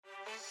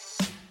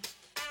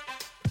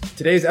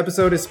Today's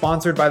episode is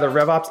sponsored by the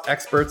RevOps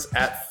experts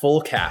at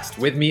Fullcast.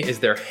 With me is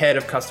their head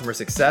of customer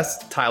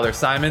success, Tyler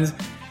Simons.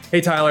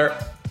 Hey, Tyler,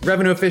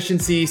 revenue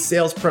efficiency,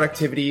 sales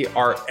productivity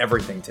are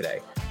everything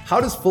today.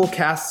 How does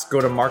Fullcast's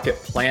go-to-market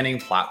planning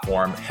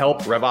platform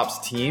help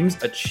RevOps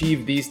teams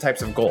achieve these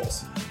types of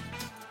goals?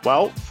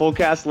 Well,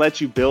 Fullcast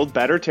lets you build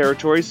better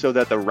territories so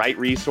that the right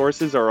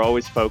resources are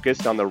always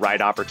focused on the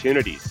right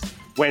opportunities.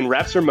 When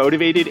reps are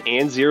motivated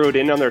and zeroed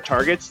in on their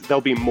targets,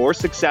 they'll be more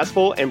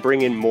successful and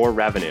bring in more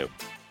revenue.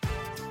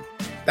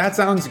 That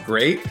sounds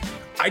great.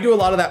 I do a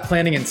lot of that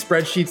planning in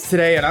spreadsheets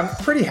today, and I'm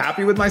pretty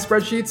happy with my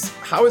spreadsheets.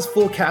 How is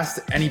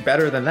Fullcast any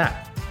better than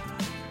that?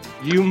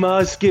 You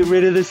must get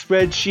rid of the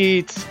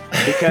spreadsheets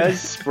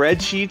because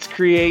spreadsheets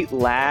create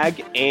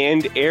lag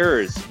and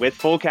errors. With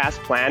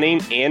Fullcast,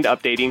 planning and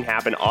updating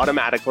happen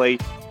automatically,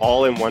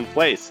 all in one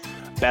place.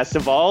 Best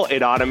of all,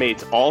 it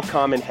automates all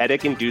common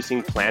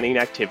headache-inducing planning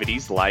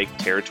activities like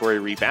territory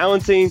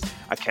rebalancing,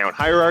 account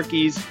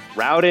hierarchies,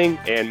 routing,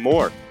 and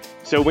more.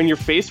 So when you're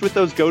faced with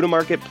those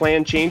go-to-market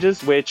plan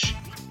changes, which,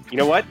 you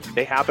know what,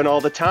 they happen all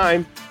the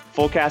time,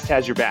 Fullcast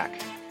has your back.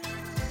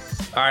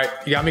 All right,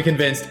 you got me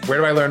convinced. Where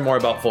do I learn more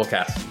about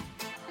Fullcast?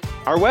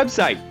 Our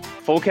website,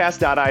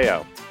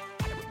 fullcast.io.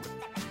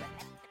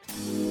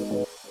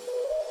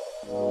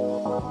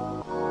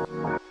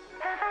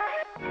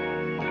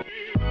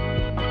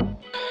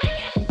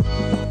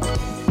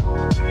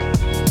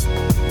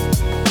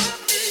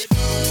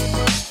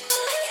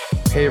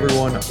 Hey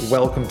everyone,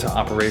 welcome to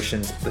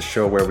Operations, the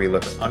show where we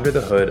look under the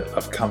hood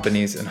of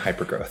companies in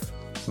hypergrowth.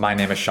 My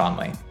name is Sean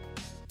Lane.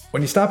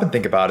 When you stop and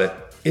think about it,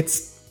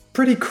 it's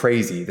pretty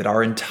crazy that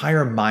our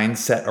entire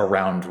mindset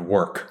around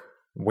work,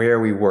 where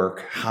we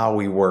work, how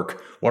we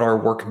work, what our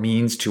work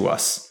means to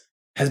us,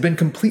 has been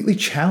completely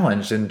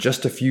challenged in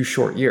just a few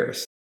short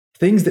years.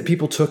 Things that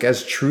people took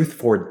as truth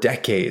for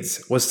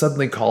decades was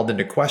suddenly called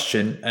into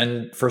question,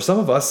 and for some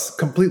of us,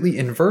 completely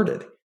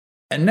inverted.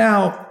 And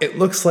now it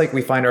looks like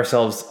we find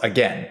ourselves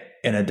again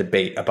in a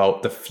debate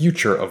about the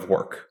future of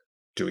work.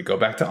 Do we go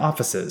back to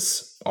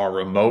offices? Are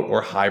remote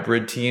or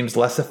hybrid teams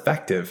less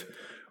effective?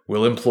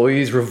 Will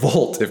employees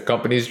revolt if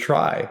companies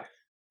try?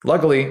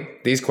 Luckily,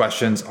 these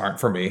questions aren't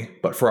for me,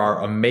 but for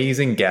our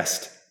amazing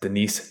guest,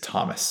 Denise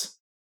Thomas.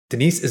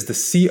 Denise is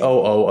the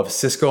COO of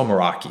Cisco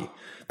Meraki,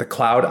 the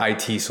cloud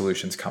IT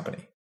solutions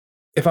company.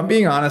 If I'm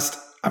being honest,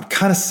 I'm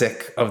kind of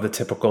sick of the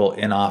typical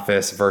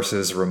in-office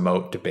versus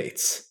remote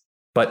debates.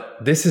 But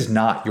this is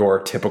not your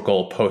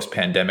typical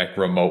post-pandemic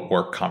remote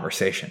work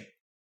conversation.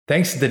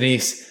 Thanks to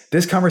Denise,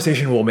 this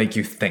conversation will make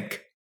you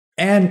think.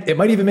 And it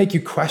might even make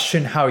you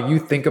question how you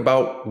think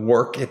about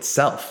work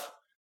itself.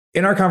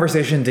 In our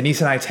conversation,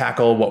 Denise and I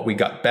tackle what we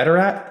got better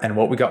at and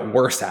what we got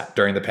worse at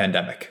during the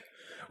pandemic.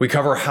 We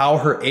cover how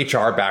her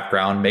HR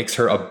background makes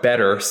her a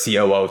better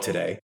COO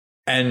today,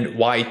 and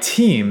why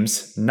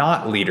teams,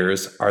 not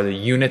leaders, are the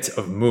units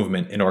of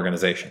movement in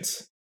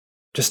organizations.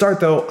 To start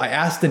though, I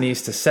asked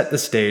Denise to set the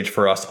stage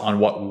for us on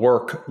what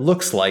work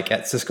looks like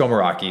at Cisco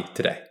Meraki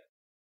today.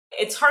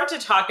 It's hard to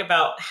talk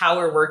about how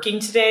we're working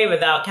today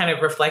without kind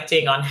of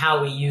reflecting on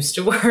how we used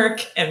to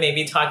work and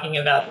maybe talking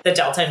about the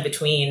delta in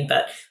between.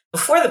 But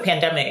before the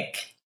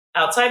pandemic,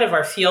 outside of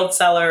our field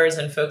sellers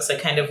and folks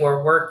that kind of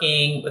were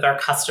working with our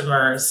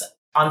customers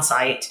on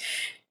site,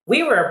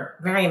 we were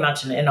very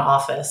much an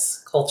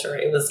in-office culture.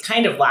 It was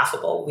kind of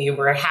laughable. We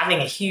were having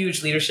a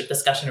huge leadership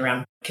discussion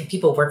around, can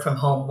people work from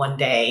home one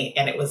day?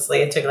 And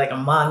it took like a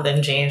month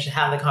and change to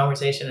have the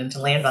conversation and to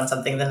land on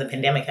something. Then the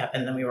pandemic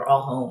happened and we were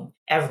all home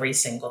every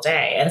single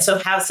day. And so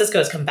how Cisco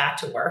has come back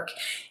to work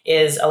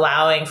is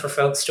allowing for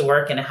folks to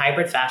work in a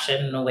hybrid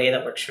fashion in a way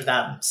that works for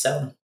them.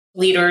 So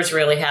leaders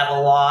really have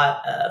a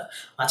lot of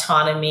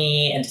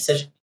autonomy and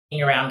decision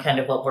making around kind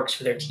of what works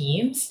for their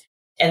teams.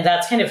 And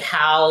that's kind of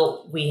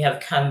how we have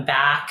come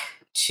back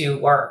to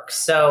work.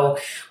 So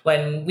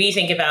when we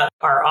think about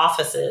our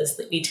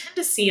offices, we tend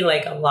to see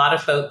like a lot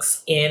of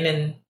folks in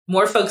and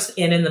more folks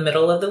in the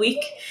middle of the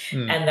week,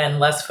 and then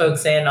less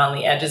folks in on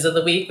the edges of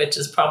the week, which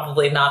is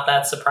probably not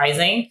that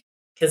surprising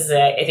because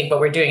I think what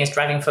we're doing is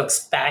driving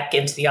folks back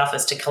into the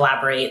office to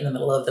collaborate in the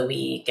middle of the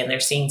week. And they're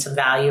seeing some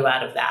value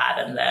out of that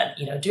and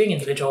then, doing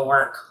individual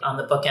work on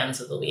the bookends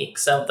of the week.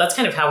 So that's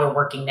kind of how we're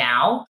working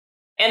now.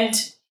 And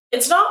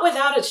it's not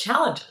without its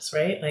challenges,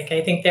 right? Like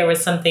I think there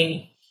was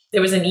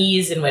an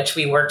ease in which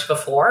we worked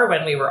before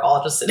when we were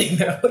all just sitting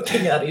there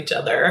looking at each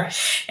other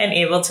and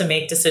able to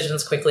make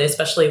decisions quickly,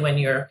 especially when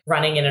you're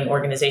running in an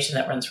organization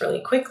that runs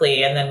really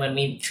quickly. And then when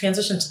we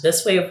transitioned to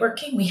this way of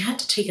working, we had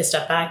to take a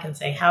step back and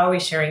say, how are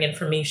we sharing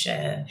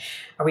information?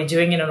 Are we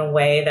doing it in a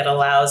way that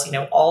allows,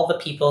 all the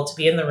people to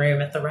be in the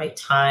room at the right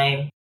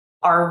time?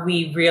 Are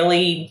we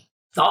really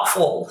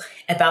thoughtful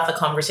about the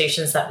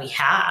conversations that we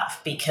have?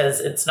 Because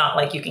it's not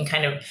like you can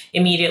kind of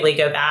immediately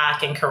go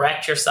back and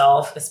correct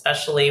yourself,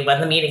 especially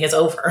when the meeting is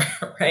over,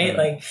 right?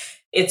 Like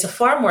it's a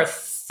far more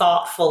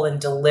thoughtful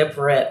and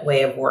deliberate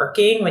way of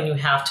working when you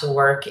have to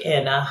work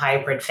in a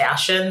hybrid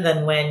fashion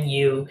than when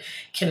you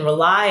can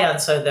rely on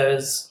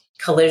those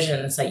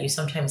collisions that you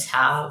sometimes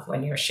have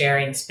when you're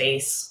sharing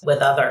space with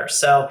others.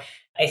 So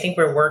I think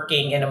we're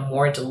working in a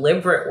more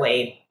deliberate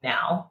way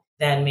now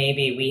than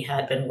maybe we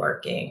had been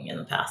working in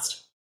the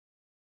past.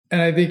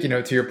 And I think,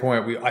 to your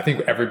point, I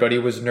think everybody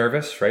was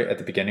nervous, right? At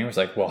the beginning, it was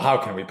like, well, how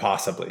can we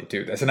possibly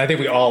do this? And I think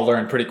we all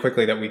learned pretty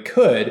quickly that we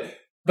could.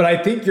 But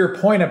I think your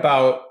point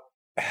about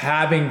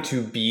having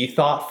to be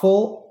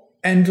thoughtful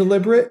and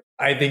deliberate,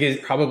 I think is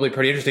probably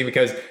pretty interesting,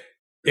 because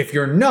if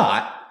you're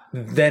not,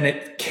 then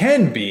it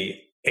can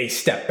be a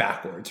step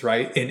backwards,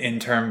 right? In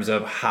terms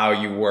of how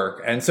you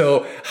work. And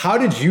so how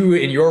did you,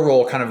 in your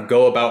role, kind of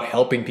go about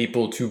helping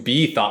people to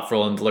be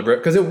thoughtful and deliberate?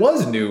 Because it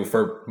was new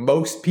for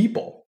most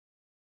people.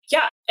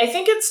 Yeah, I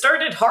think it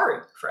started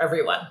hard for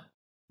everyone,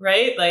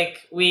 right?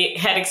 Like we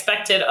had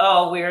expected,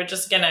 we were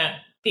just going to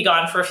be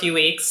gone for a few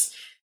weeks.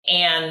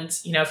 And,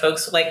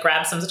 folks like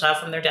grabbed some stuff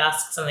from their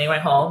desks and they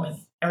went home, and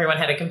everyone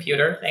had a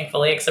computer,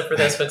 thankfully, except for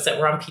those folks that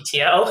were on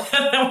PTO.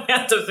 And then we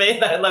had to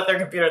that left their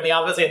computer in the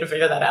office. We had to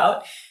figure that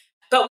out.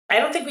 But I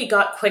don't think we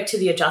got quick to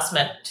the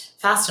adjustment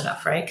fast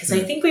enough, right? Because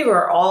I think we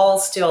were all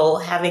still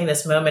having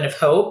this moment of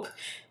hope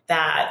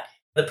that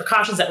the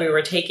precautions that we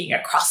were taking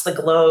across the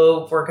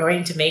globe were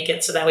going to make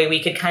it so that way we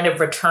could kind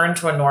of return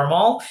to a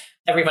normal.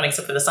 Everyone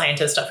except for the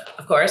scientists,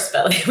 of course,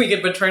 but we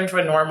could return to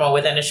a normal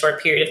within a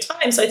short period of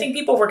time. So I think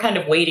people were kind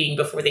of waiting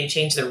before they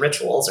changed their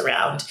rituals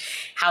around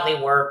how they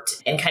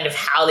worked and kind of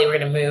how they were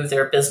going to move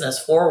their business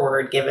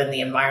forward given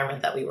the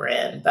environment that we were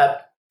in.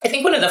 But I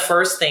think one of the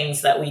first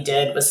things that we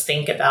did was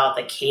think about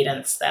the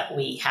cadence that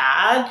we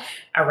had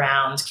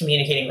around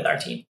communicating with our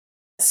team.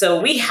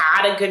 So we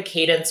had a good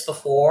cadence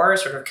before,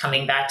 sort of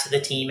coming back to the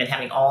team and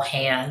having all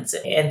hands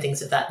and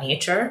things of that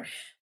nature.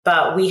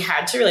 But we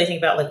had to really think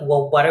about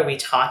what are we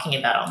talking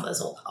about on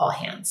those all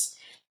hands?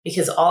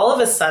 Because all of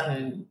a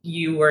sudden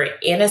you were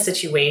in a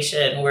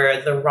situation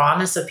where the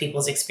rawness of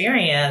people's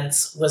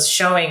experience was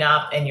showing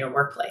up in your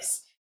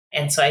workplace.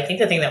 And so I think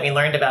the thing that we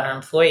learned about our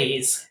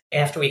employees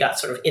after we got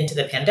sort of into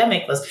the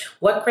pandemic was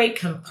what great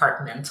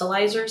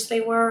compartmentalizers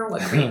they were,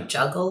 what great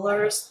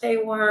jugglers they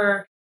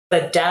were,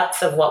 the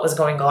depth of what was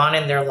going on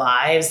in their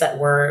lives that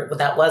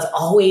was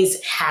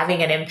always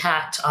having an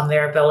impact on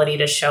their ability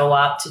to show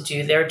up, to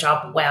do their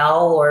job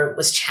well, or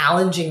was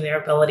challenging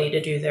their ability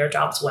to do their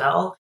jobs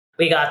well.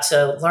 We got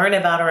to learn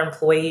about our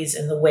employees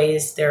in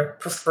their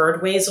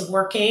preferred ways of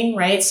working,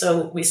 right?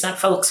 So we sent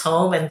folks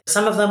home and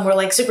some of them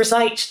were super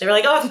psyched. They were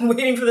like, I've been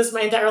waiting for this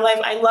my entire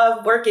life. I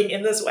love working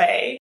in this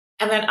way.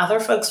 And then other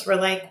folks were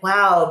like,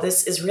 wow,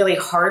 this is really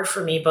hard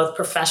for me, both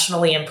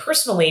professionally and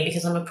personally,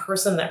 because I'm a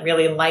person that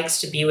really likes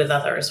to be with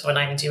others when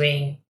I'm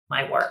doing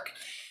my work.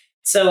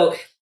 So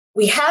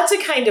we had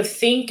to kind of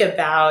think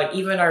about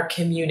even our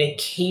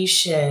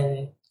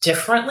communication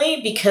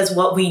differently, because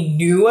what we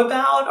knew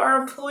about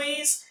our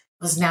employees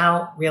was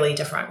now really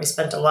different. We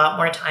spent a lot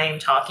more time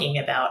talking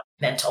about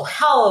mental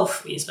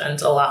health. We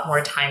spent a lot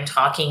more time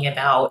talking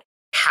about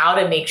how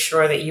to make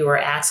sure that you were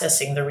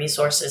accessing the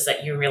resources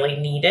that you really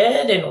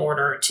needed in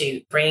order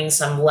to bring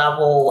some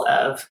level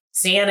of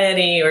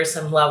sanity or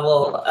some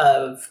level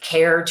of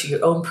care to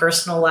your own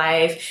personal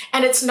life.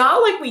 And it's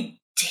not like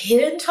we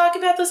didn't talk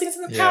about those things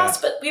in the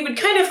past, but we would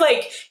kind of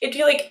it'd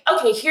be like,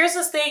 okay, here's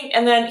this thing,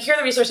 and then here are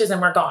the resources,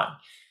 and we're gone.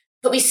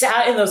 But we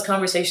sat in those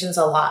conversations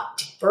a lot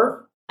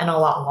deeper and a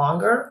lot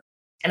longer.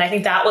 And I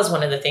think that was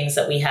one of the things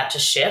that we had to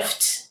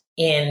shift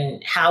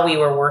in how we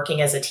were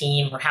working as a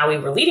team or how we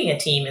were leading a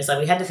team, is that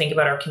we had to think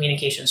about our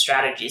communication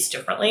strategies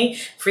differently,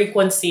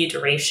 frequency,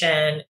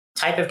 duration,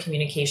 type of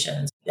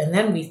communications. And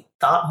then we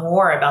thought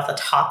more about the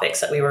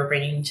topics that we were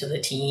bringing to the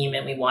team,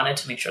 and we wanted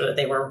to make sure that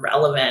they were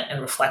relevant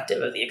and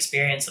reflective of the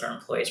experience that our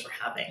employees were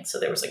having. So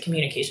there was a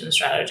communication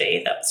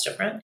strategy that was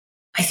different.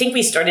 I think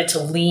we started to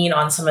lean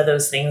on some of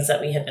those things that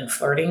we had been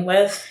flirting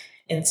with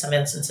in some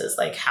instances,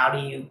 like how do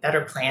you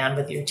better plan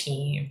with your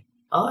team?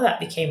 All of that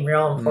became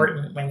real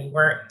important when you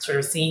weren't sort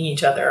of seeing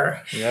each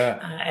other. Yeah.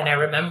 And I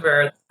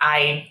remember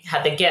I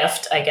had the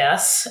gift, I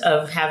guess,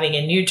 of having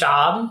a new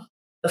job.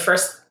 The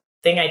first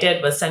thing I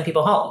did was send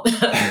people home.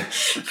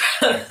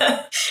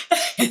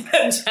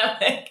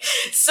 Pandemic.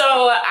 So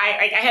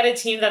I had a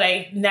team that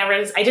I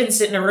didn't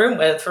sit in a room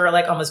with for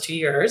almost 2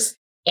 years.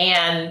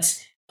 And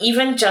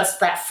even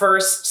just that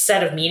first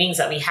set of meetings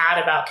that we had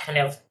about kind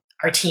of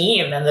our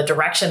team and the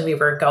direction we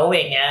were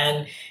going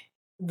in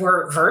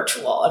were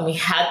virtual, and we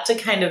had to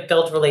kind of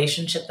build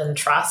relationship and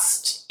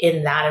trust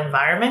in that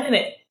environment. And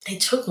it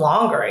took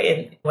longer.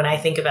 And when I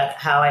think about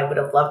how I would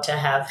have loved to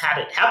have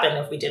had it happen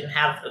if we didn't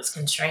have those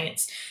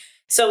constraints.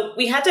 So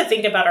we had to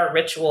think about our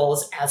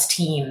rituals as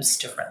teams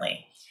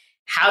differently.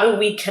 How do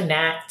we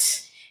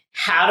connect?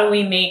 How do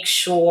we make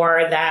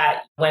sure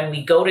that when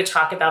we go to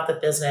talk about the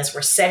business,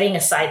 we're setting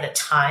aside the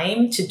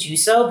time to do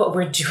so, but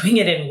we're doing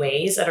it in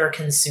ways that are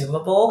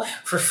consumable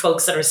for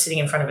folks that are sitting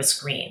in front of a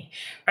screen,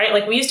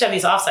 right? We used to have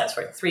these offsites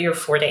for 3 or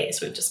 4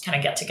 days. We'd just kind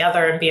of get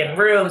together and be in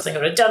rooms and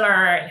go to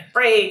dinner and have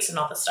breaks and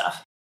all this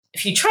stuff.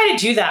 If you try to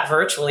do that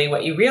virtually,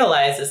 what you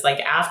realize is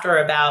after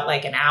about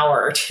an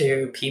hour or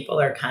two, people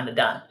are kind of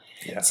done.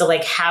 Yeah. So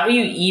how do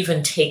you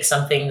even take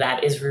something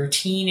that is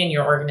routine in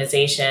your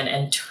organization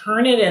and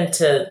turn it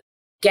into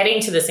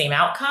getting to the same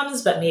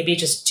outcomes, but maybe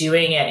just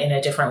doing it in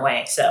a different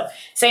way. So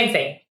same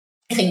thing.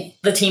 I think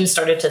the team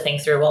started to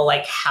think through, well,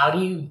 like, how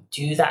do you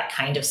do that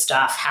kind of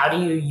stuff? How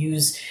do you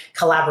use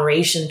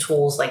collaboration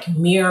tools like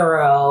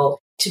Miro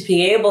to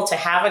be able to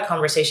have a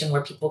conversation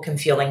where people can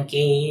feel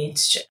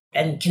engaged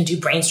and can do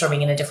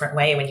brainstorming in a different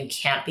way when you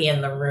can't be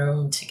in the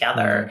room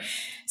together?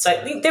 So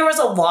I think there was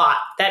a lot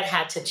that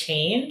had to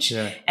change.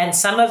 Yeah. And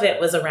some of it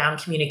was around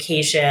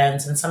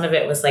communications, and some of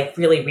it was like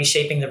really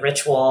reshaping the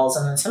rituals.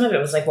 And then some of it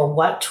was like, well,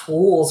 what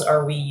tools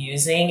are we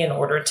using in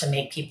order to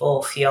make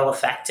people feel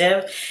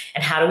effective?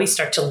 And how do we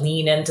start to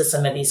lean into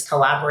some of these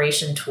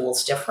collaboration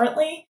tools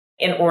differently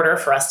in order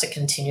for us to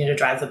continue to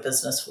drive the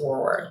business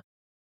forward?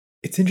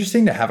 It's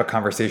interesting to have a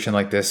conversation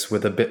like this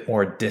with a bit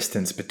more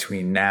distance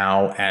between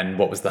now and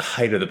what was the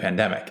height of the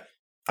pandemic.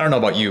 I don't know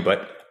about you,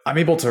 but I'm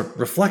able to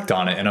reflect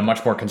on it in a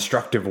much more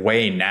constructive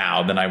way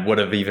now than I would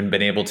have even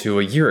been able to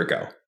a year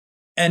ago.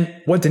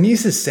 And what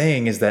Denise is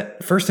saying is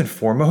that first and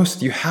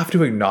foremost, you have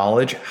to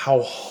acknowledge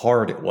how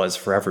hard it was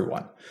for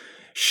everyone.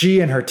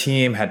 She and her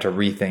team had to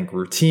rethink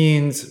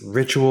routines,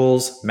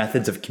 rituals,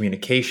 methods of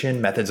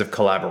communication, methods of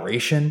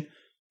collaboration.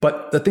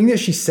 But the thing that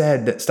she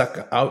said that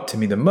stuck out to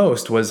me the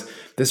most was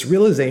this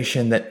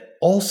realization that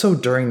also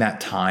during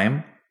that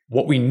time,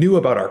 what we knew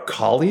about our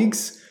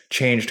colleagues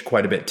changed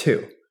quite a bit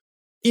too.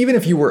 Even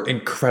if you were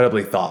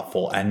incredibly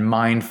thoughtful and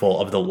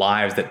mindful of the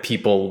lives that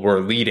people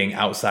were leading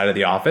outside of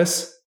the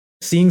office,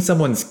 seeing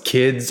someone's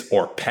kids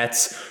or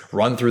pets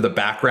run through the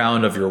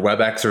background of your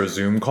WebEx or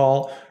Zoom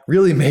call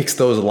really makes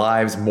those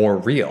lives more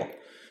real.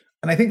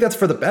 And I think that's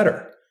for the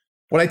better.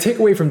 What I take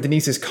away from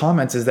Denise's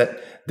comments is that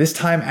this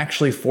time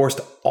actually forced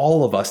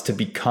all of us to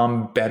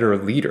become better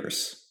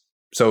leaders.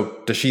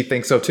 So does she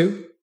think so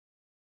too?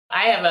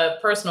 I have a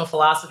personal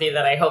philosophy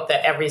that I hope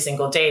that every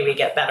single day we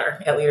get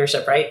better at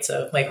leadership, right?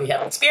 So like we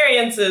have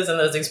experiences, and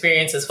those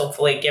experiences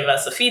hopefully give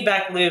us a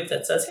feedback loop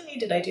that says, hey,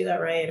 did I do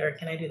that right? Or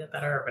can I do that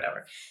better or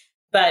whatever?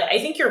 But I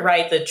think you're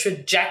right. The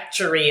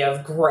trajectory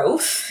of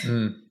growth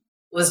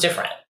was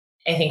different.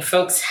 I think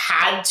folks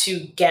had to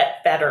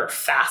get better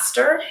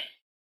faster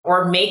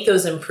or make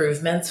those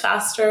improvements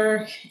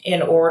faster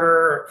in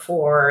order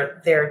for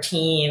their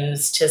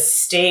teams to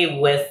stay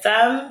with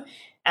them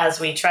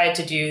as we tried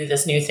to do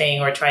this new thing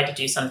or tried to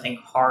do something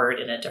hard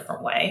in a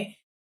different way.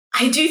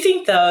 I do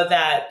think, though,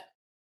 that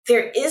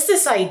there is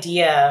this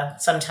idea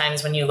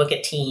sometimes when you look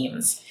at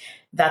teams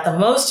that the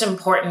most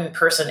important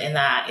person in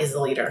that is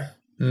the leader.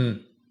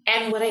 And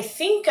what I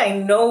think I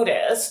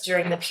noticed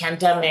during the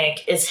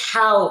pandemic is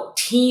how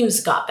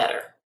teams got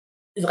better.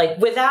 Like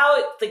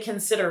without the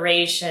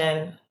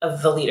consideration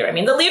of the leader. I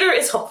mean, the leader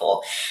is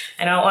helpful.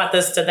 I don't want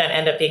this to then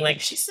end up being like,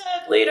 she said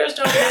leaders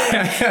don't do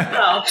it.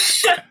 No,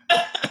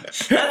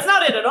 that's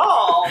not it at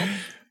all.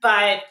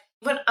 But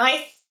when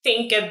I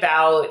think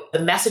about the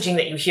messaging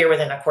that you hear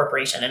within a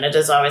corporation, and it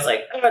is always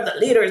like, oh, the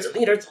leaders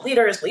do this,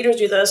 leaders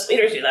do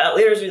that,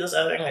 leaders do this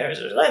other thing, leaders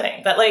do this other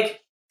thing. But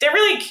like, they're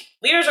really,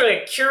 leaders are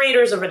like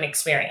curators of an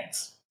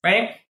experience,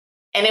 right?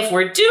 And if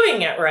we're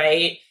doing it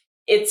right,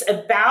 it's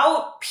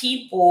about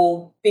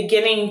people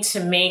beginning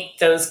to make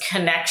those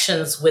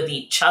connections with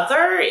each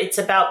other. It's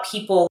about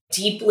people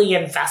deeply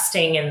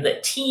investing in the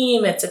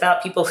team. It's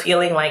about people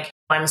feeling like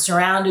I'm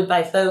surrounded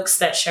by folks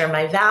that share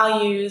my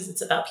values.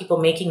 It's about people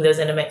making those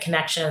intimate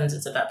connections.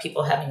 It's about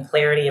people having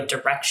clarity of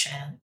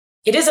direction.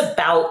 It is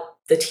about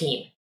the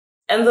team.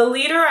 And the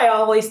leader, I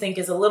always think,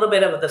 is a little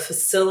bit of the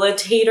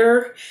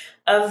facilitator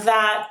of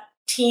that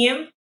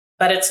team,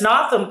 but it's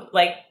not the,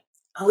 like,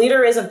 a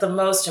leader isn't the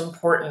most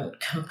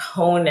important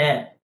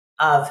component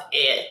of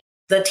it.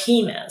 The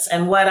team is.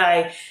 And what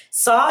I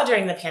saw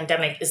during the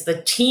pandemic is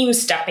the team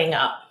stepping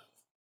up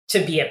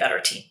to be a better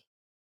team,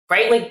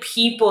 right? Like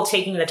people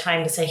taking the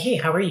time to say, hey,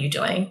 how are you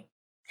doing?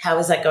 How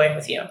is that going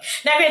with you?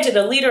 Now, granted,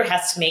 a leader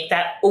has to make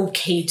that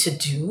okay to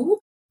do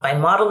by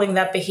modeling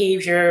that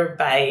behavior,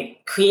 by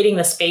creating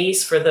the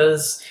space for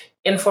those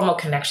informal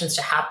connections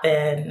to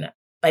happen,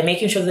 by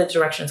making sure that the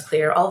direction is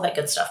clear, all that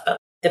good stuff. But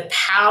the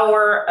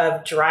power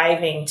of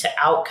driving to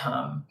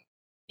outcome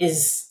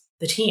is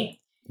the team.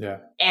 Yeah.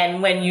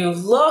 And when you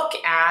look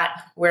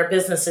at where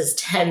businesses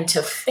tend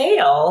to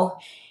fail,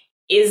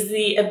 is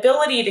the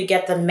ability to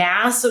get the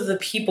mass of the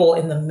people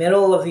in the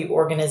middle of the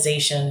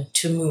organization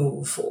to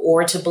move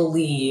or to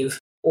believe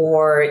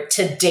or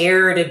to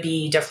dare to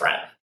be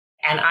different.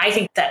 And I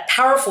think that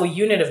powerful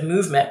unit of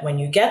movement when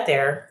you get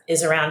there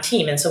is around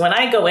team. And so when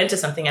I go into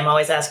something, I'm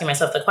always asking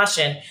myself the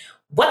question,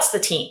 what's the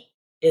team?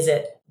 Is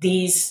it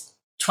these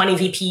 20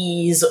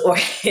 VPs, or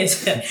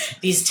is it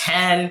these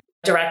 10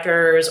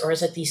 directors, or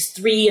is it these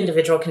 3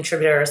 individual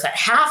contributors that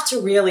have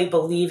to really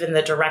believe in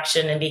the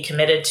direction and be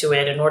committed to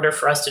it in order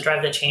for us to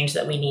drive the change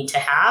that we need to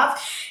have?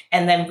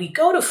 And then we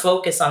go to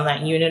focus on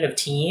that unit of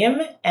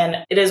team,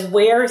 and it is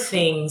where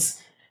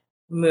things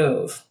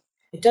move.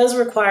 It does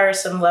require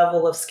some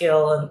level of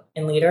skill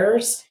in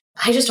leaders.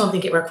 I just don't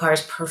think it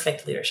requires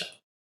perfect leadership.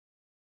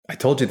 I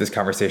told you this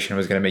conversation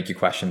was going to make you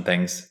question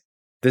things.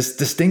 This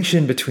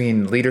distinction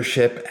between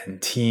leadership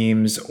and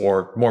teams,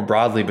 or more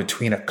broadly,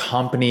 between a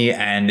company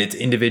and its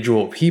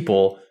individual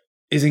people,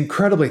 is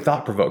incredibly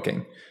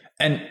thought-provoking.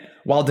 And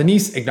while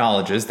Denise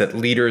acknowledges that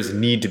leaders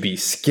need to be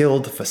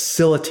skilled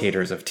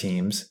facilitators of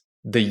teams,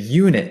 the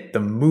unit, the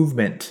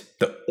movement,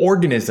 the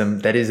organism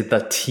that is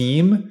the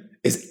team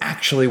is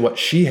actually what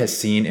she has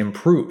seen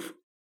improve.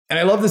 And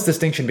I love this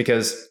distinction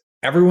because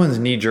everyone's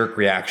knee-jerk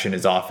reaction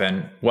is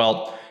often,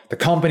 well, the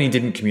company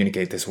didn't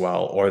communicate this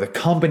well, or the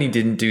company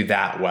didn't do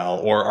that well,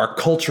 or our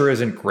culture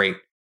isn't great.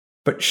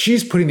 But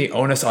she's putting the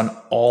onus on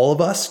all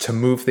of us to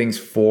move things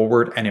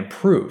forward and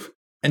improve.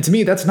 And to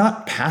me, that's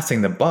not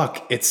passing the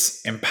buck,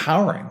 it's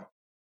empowering.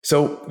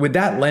 So with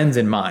that lens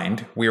in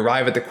mind, we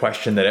arrive at the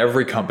question that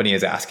every company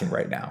is asking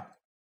right now.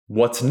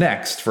 What's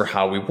next for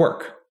how we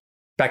work?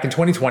 Back in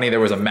 2020, there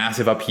was a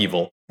massive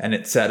upheaval, and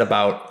it set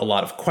about a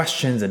lot of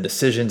questions and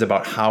decisions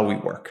about how we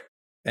work.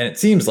 And it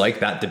seems like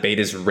that debate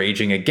is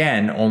raging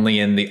again, only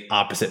in the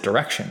opposite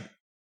direction.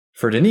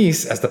 For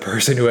Denise, as the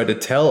person who had to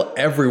tell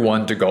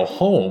everyone to go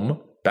home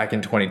back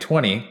in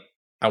 2020,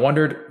 I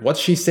wondered what's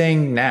she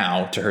saying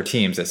now to her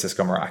teams at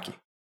Cisco Meraki.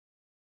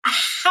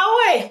 How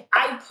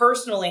I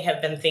personally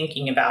have been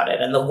thinking about it,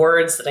 and the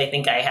words that I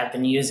think I have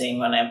been using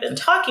when I've been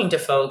talking to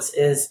folks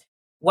is,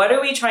 what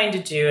are we trying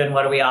to do and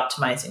what are we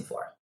optimizing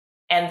for?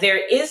 And there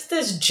is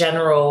this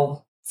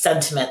general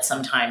sentiment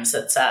sometimes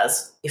that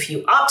says, if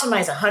you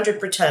optimize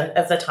 100%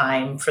 of the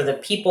time for the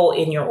people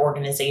in your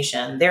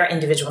organization, their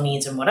individual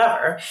needs and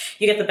whatever,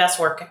 you get the best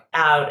work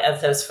out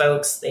of those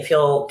folks. They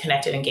feel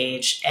connected,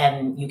 engaged,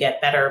 and you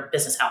get better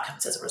business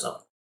outcomes as a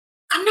result.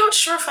 I'm not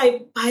sure if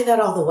I buy that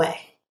all the way.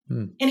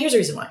 And here's the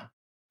reason why.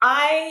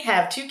 I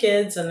have 2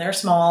 kids and they're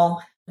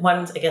small.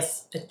 One's, I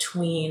guess, a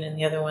tween and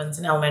the other one's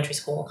in elementary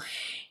school.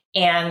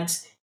 And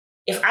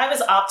if I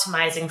was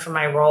optimizing for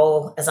my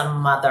role as a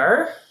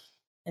mother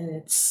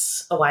and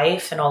a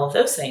wife and all of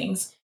those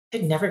things,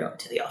 I'd never go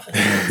into the office.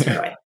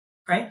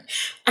 Right?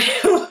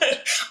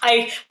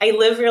 I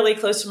live really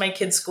close to my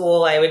kids'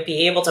 school. I would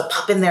be able to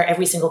pop in there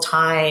every single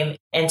time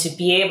and to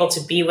be able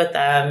to be with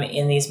them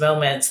in these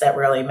moments that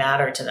really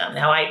matter to them.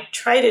 Now, I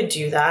try to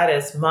do that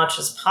as much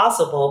as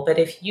possible, but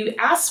if you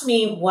ask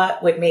me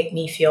what would make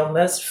me feel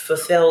most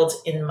fulfilled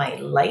in my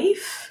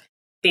life,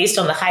 based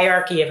on the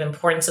hierarchy of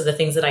importance of the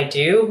things that I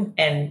do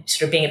and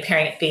sort of being a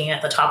parent, being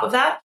at the top of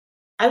that,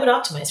 I would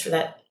optimize for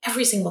that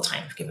every single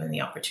time if given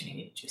the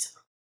opportunity to do so.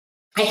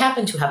 I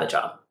happen to have a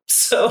job.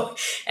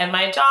 And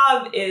my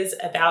job is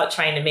about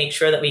trying to make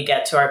sure that we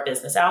get to our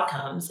business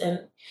outcomes.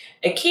 And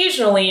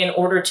occasionally, in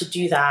order to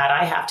do that,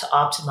 I have to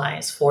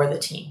optimize for the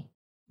team.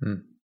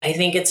 I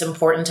think it's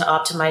important to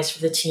optimize for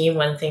the team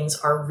when things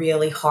are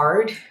really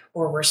hard,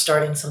 or we're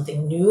starting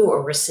something new,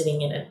 or we're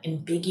sitting in an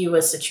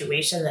ambiguous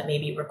situation that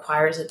maybe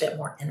requires a bit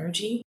more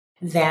energy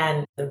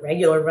than the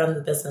regular run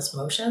the business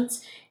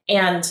motions.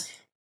 And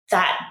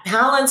that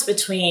balance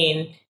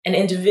between an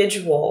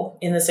individual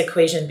in this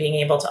equation being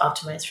able to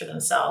optimize for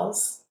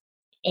themselves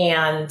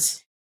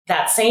and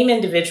that same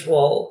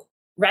individual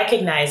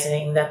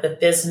recognizing that the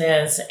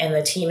business and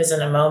the team is in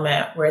a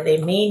moment where they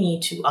may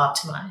need to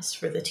optimize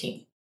for the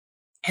team.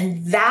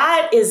 And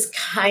that is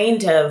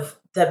kind of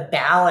the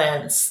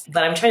balance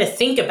that I'm trying to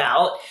think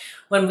about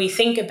when we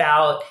think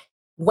about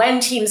when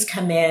teams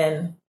come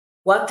in,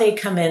 what they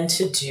come in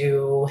to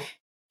do,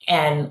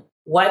 and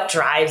what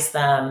drives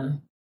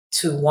them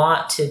to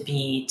want to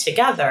be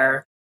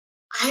together.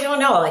 I don't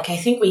know. I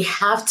think we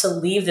have to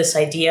leave this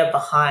idea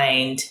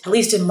behind, at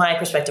least in my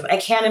perspective. I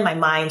can't in my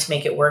mind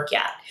make it work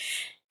yet.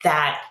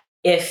 That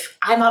if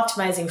I'm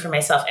optimizing for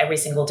myself every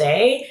single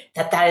day,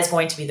 that is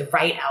going to be the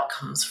right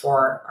outcomes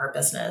for our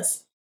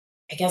business.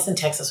 I guess in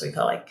Texas, we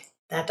call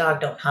that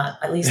dog don't hunt,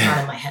 at least not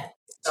in my head.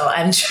 So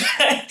I'm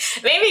trying,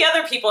 maybe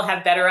other people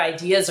have better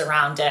ideas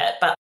around it,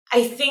 but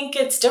I think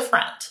it's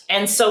different.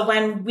 And so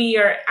when we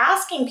are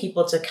asking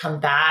people to come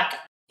back,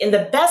 in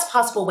the best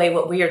possible way,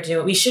 what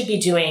we should be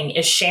doing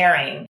is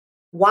sharing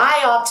why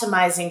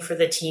optimizing for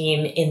the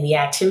team in the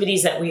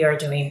activities that we are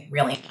doing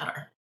really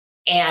matter.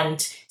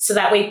 And so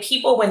that way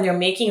people, when they're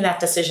making that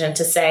decision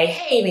to say,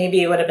 hey,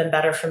 maybe it would have been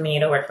better for me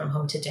to work from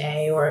home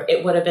today, or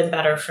it would have been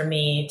better for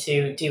me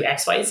to do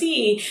X, Y,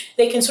 Z,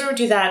 they can sort of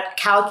do that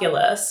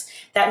calculus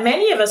that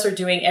many of us are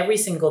doing every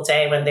single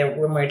day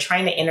when we're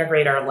trying to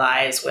integrate our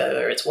lives,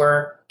 whether it's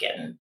work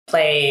and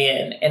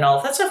play and all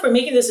of that stuff. We're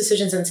making those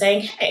decisions and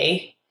saying,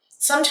 hey,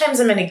 sometimes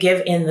I'm going to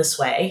give in this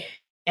way,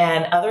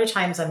 and other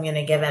times I'm going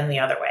to give in the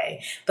other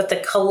way. But the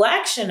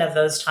collection of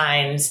those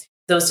times,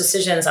 those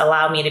decisions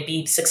allow me to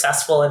be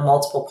successful in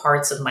multiple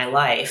parts of my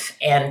life.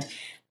 And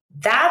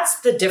that's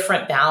the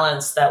different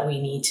balance that we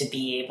need to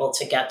be able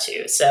to get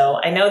to. So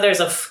I know there's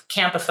a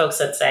camp of folks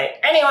that say,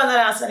 anyone that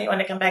asks anyone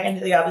to come back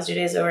into the office 2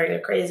 days a week, they're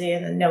crazy,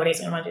 and then nobody's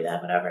going to want to do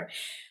that, whatever.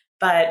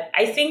 But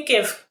I think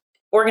if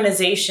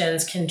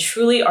organizations can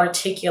truly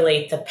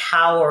articulate the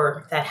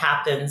power that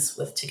happens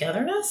with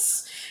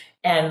togetherness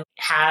and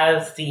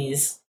have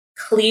these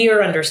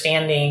clear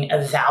understanding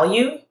of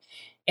value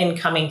in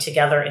coming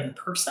together in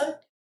person,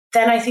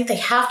 then I think they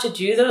have to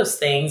do those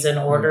things in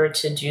order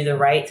to do the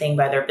right thing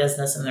by their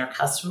business and their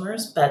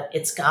customers. But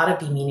it's got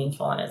to be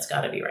meaningful and it's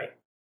got to be right.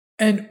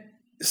 And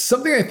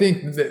Something I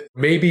think that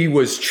maybe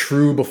was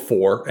true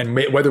before, and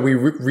whether we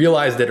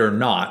realized it or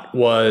not,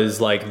 was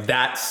like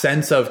that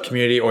sense of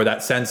community or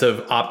that sense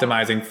of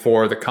optimizing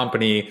for the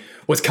company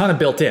was kind of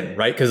built in,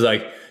 right? Because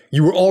like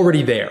you were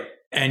already there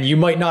and you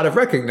might not have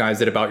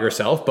recognized it about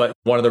yourself, but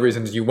one of the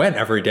reasons you went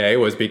every day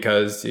was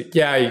because,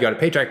 yeah, you got a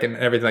paycheck and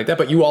everything like that,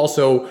 but you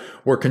also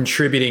were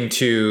contributing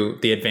to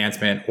the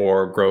advancement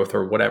or growth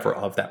or whatever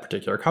of that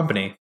particular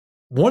company.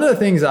 One of the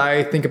things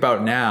I think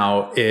about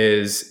now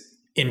is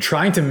in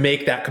trying to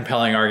make that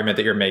compelling argument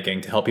that you're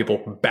making to help people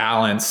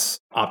balance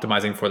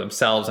optimizing for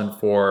themselves and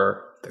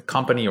for the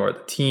company or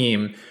the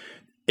team,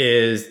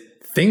 is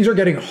things are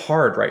getting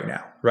hard right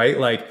now, right?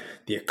 Like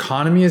the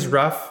economy is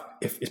rough.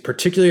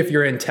 Particularly if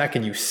you're in tech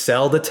and you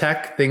sell the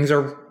tech, things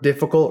are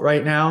difficult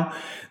right now.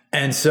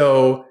 And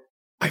so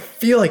I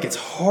feel like it's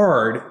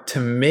hard to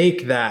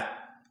make that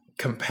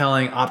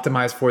compelling,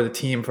 optimize for the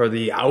team, for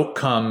the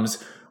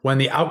outcomes, when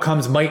the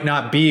outcomes might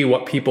not be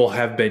what people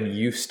have been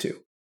used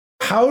to.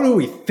 How do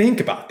we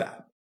think about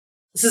that?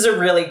 This is a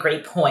really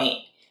great point,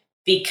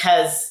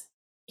 because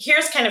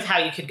here's kind of how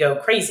you could go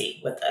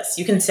crazy with this.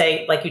 You can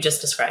say, like you just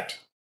described,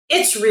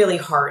 it's really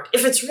hard.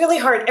 If it's really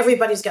hard,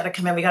 everybody's got to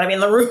come in. We got to be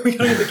in the room. We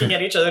got to be looking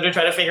at each other to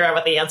try to figure out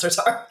what the answers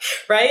are,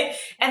 right?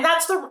 And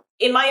that's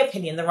in my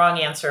opinion, the wrong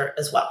answer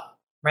as well,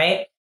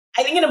 right?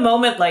 I think in a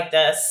moment like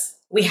this,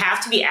 we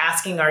have to be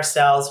asking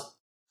ourselves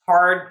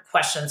hard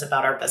questions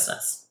about our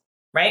business,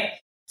 right?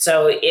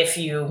 So if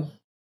you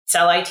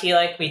sell IT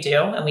like we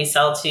do, and we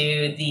sell to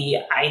the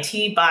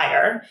IT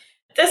buyer,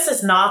 this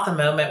is not the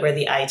moment where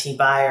the IT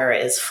buyer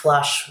is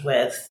flush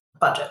with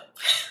budget.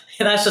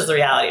 And that's just the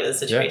reality of the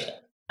situation. Yeah.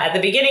 At the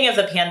beginning of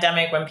the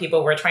pandemic, when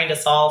people were trying to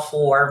solve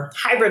for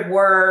hybrid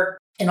work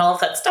and all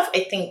of that stuff,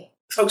 I think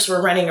folks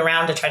were running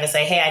around to try to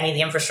say, hey, I need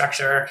the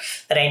infrastructure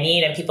that I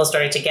need. And people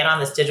started to get on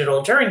this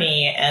digital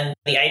journey, and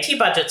the IT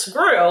budgets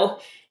grew.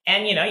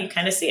 And, you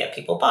kind of see it.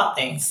 People bought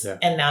things,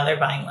 and now they're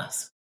buying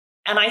less.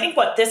 And I think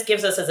what this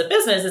gives us as a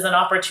business is an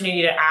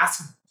opportunity to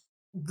ask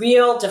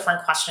real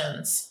different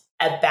questions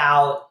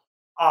about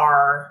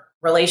our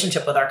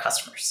relationship with our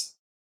customers.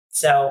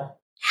 So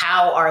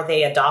how are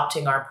they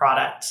adopting our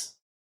product?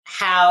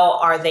 How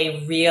are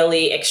they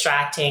really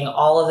extracting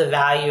all of the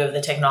value of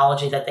the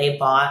technology that they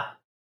bought?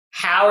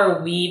 How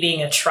are we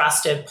being a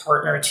trusted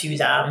partner to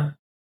them?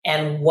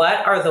 And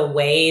what are the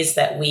ways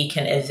that we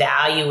can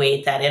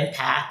evaluate that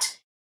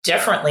impact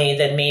differently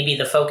than maybe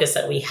the focus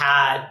that we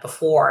had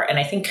before? And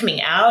I think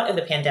coming out of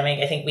the pandemic,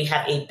 I think we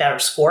have a better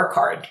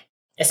scorecard,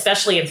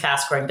 especially in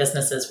fast growing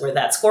businesses, where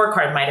that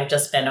scorecard might have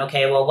just been,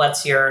 okay, well,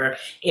 what's your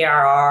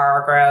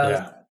ARR growth?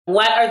 Yeah.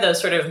 What are those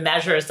sort of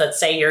measures that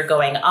say you're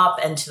going up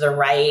and to the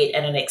right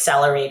and an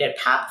accelerated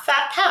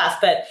fat path?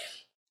 But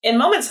in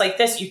moments like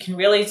this, you can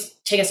really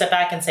take a step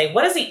back and say,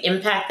 what is the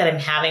impact that I'm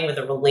having with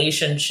the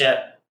relationship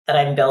that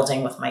I'm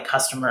building with my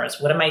customers?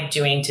 What am I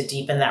doing to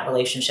deepen that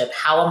relationship?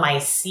 How am I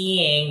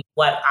seeing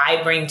what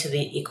I bring to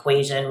the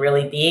equation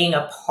really being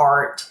an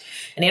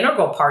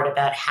integral part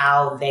about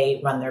how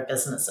they run their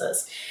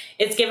businesses?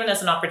 It's given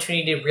us an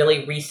opportunity to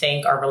really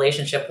rethink our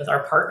relationship with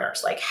our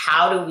partners. Like,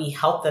 how do we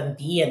help them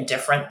be in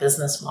different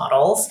business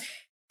models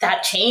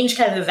that change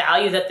kind of the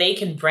value that they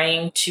can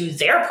bring to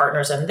their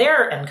partners and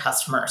their end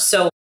customers?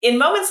 So in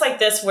moments like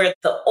this, where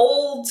the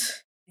old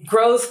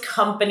growth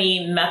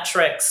company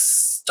metrics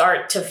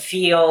start to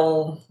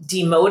feel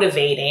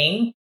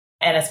demotivating,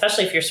 and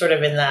especially if you're sort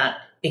of in that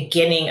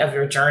beginning of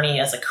your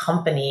journey as a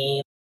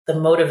company, the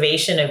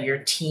motivation of your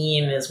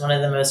team is one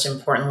of the most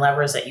important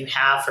levers that you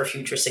have for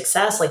future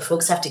success. Like,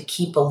 folks have to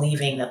keep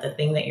believing that the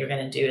thing that you're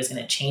going to do is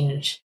going to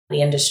change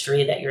the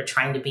industry that you're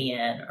trying to be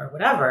in or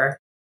whatever.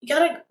 You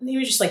got to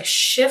maybe just like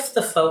shift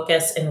the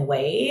focus in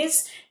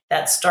ways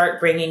that start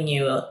bringing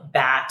you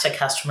back to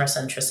customer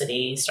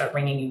centricity, start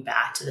bringing you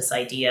back to this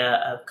idea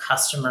of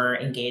customer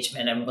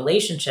engagement and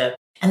relationship.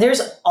 And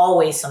there's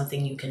always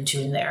something you can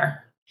tune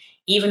there.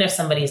 Even if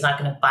somebody's not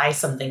going to buy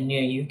something new,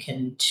 you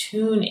can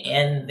tune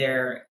in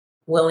their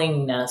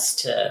willingness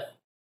to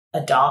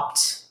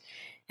adopt.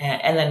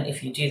 And then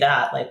if you do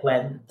that, like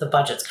when the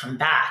budgets come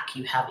back,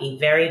 you have a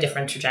very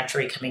different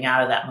trajectory coming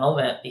out of that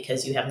moment,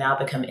 because you have now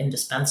become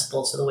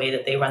indispensable to the way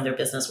that they run their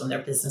business when their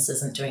business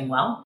isn't doing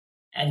well.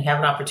 And you have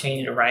an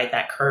opportunity to ride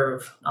that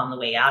curve on the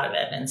way out of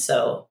it. And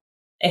so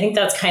I think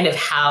that's kind of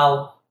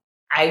how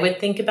I would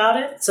think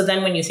about it. So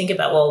then when you think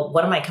about, well,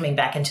 what am I coming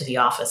back into the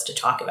office to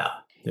talk about?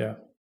 Yeah.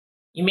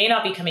 You may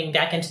not be coming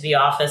back into the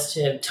office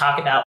to talk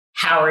about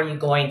how are you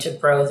going to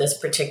grow this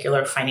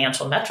particular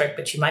financial metric,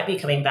 but you might be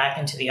coming back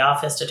into the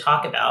office to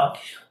talk about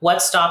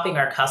what's stopping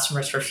our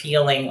customers from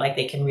feeling like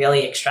they can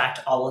really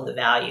extract all of the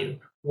value.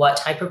 What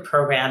type of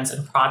programs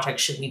and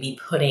projects should we be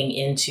putting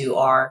into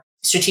our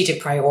strategic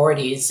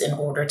priorities in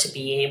order to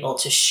be able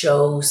to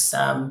show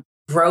some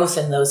growth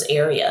in those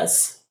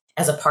areas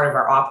as a part of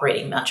our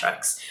operating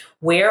metrics?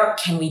 Where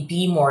can we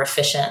be more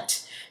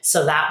efficient?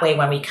 So that way,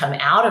 when we come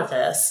out of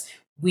this,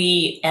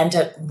 we end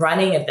up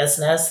running a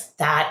business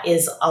that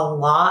is a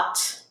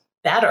lot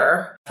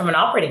better from an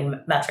operating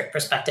metric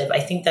perspective. I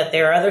think that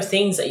there are other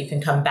things that you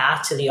can come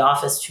back to the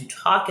office to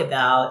talk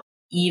about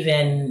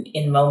even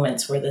in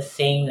moments where the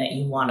thing that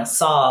you want to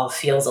solve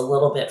feels a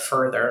little bit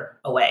further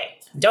away.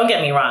 Don't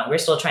get me wrong, we're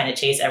still trying to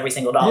chase every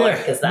single dollar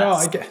because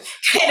that's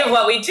kind of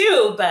what we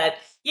do. But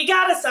you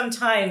got to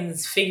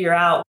sometimes figure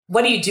out,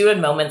 what do you do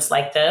in moments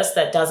like this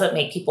that doesn't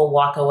make people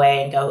walk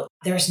away and go,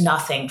 there's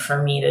nothing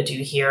for me to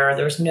do here.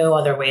 There's no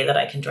other way that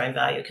I can drive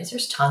value, because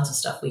there's tons of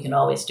stuff we can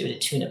always do to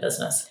tune a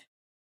business.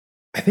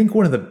 I think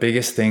one of the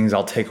biggest things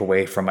I'll take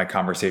away from my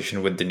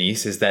conversation with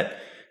Denise is that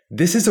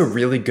this is a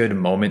really good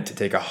moment to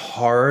take a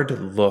hard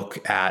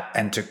look at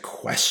and to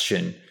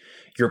question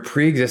your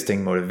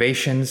pre-existing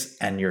motivations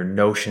and your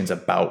notions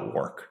about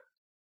work.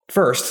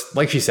 First,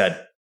 like she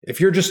said, if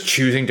you're just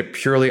choosing to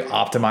purely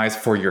optimize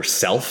for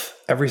yourself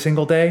every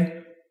single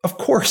day, of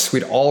course,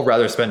 we'd all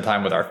rather spend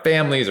time with our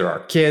families or our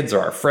kids or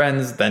our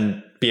friends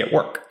than be at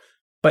work.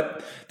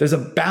 But there's a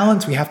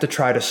balance we have to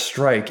try to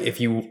strike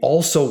if you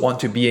also want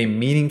to be a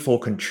meaningful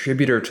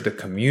contributor to the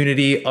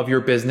community of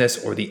your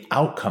business or the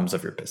outcomes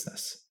of your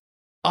business.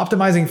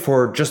 Optimizing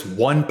for just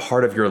one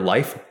part of your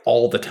life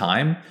all the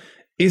time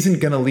isn't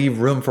going to leave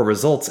room for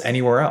results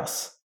anywhere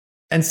else.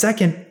 And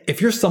second, if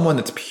you're someone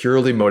that's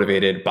purely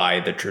motivated by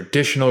the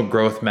traditional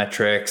growth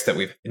metrics that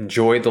we've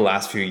enjoyed the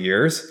last few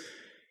years,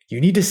 you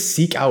need to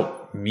seek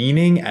out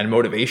meaning and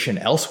motivation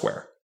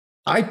elsewhere.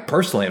 I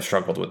personally have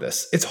struggled with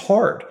this. It's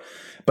hard.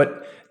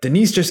 But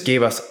Denise just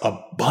gave us a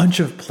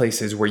bunch of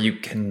places where you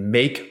can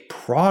make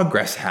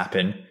progress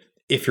happen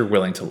if you're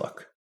willing to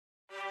look.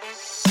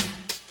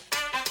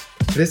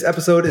 This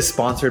episode is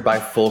sponsored by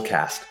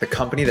Fullcast, the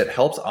company that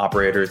helps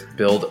operators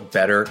build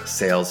better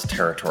sales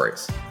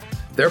territories.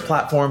 Their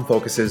platform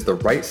focuses the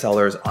right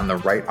sellers on the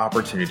right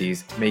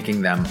opportunities,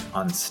 making them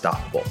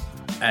unstoppable.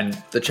 And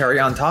the cherry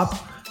on top,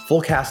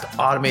 Fullcast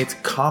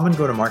automates common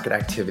go-to-market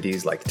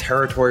activities like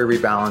territory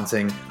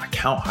rebalancing,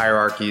 account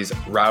hierarchies,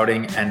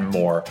 routing, and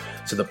more,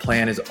 so the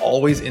plan is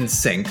always in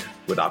sync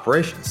with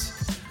operations.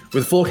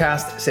 With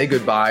Fullcast, say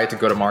goodbye to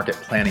go-to-market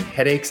planning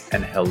headaches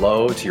and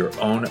hello to your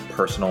own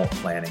personal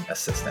planning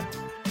assistant.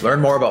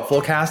 Learn more about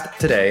Fullcast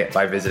today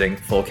by visiting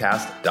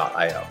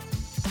fullcast.io.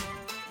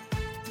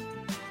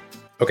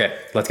 Okay,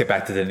 let's get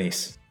back to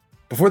Denise.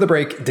 Before the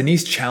break,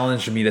 Denise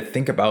challenged me to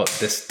think about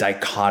this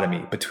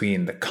dichotomy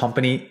between the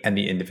company and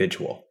the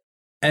individual.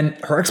 And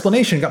her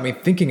explanation got me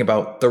thinking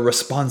about the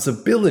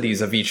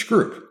responsibilities of each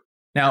group.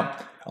 Now,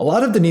 a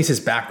lot of Denise's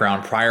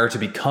background prior to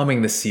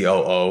becoming the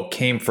COO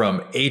came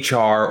from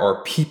HR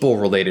or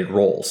people-related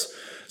roles.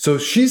 So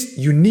she's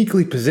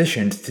uniquely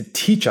positioned to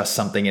teach us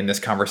something in this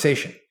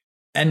conversation.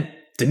 And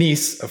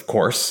Denise, of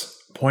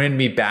course, pointed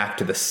me back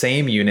to the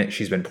same unit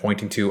she's been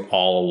pointing to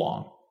all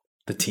along.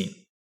 The team.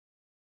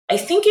 I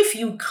think if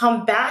you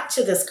come back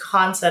to this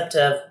concept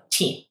of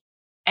team,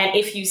 and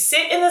if you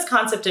sit in this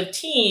concept of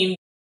team,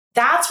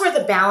 that's where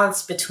the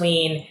balance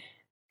between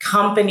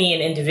company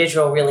and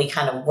individual really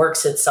kind of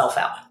works itself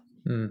out.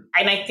 And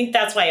I think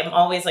that's why I'm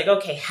always like,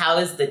 okay, how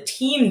is the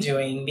team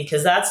doing?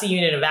 Because that's the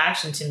unit of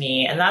action to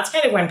me. And that's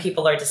kind of when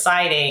people are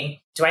deciding,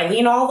 do I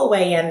lean all the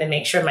way in to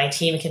make sure my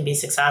team can be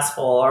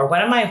successful? Or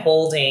what am I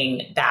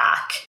holding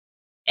back?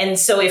 And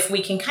so if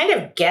we can kind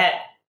of get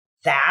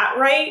that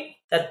right,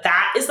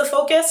 that is the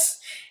focus,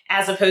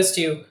 as opposed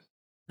to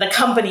the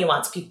company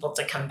wants people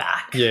to come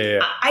back. Yeah.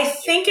 I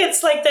think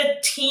it's like the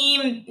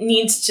team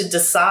needs to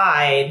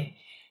decide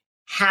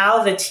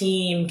how the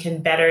team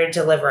can better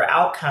deliver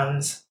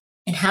outcomes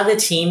and how the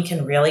team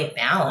can really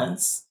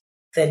balance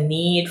the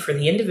need for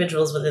the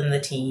individuals within the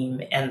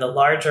team and the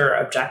larger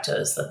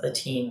objectives that the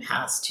team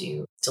has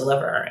to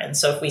deliver. And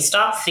so if we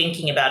stop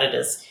thinking about it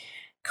as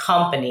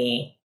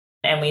company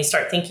and we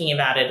start thinking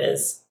about it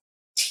as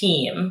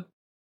team,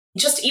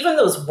 just even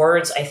those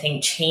words, I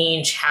think,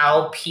 change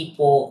how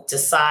people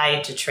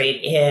decide to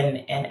trade in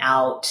and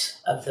out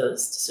of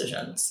those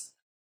decisions.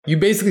 You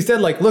basically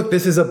said, like, look,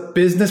 this is a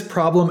business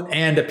problem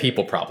and a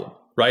people problem,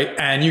 right?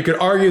 And you could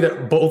argue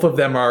that both of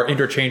them are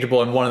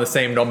interchangeable and one and the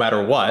same no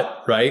matter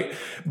what, right?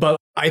 But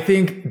I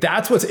think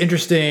that's what's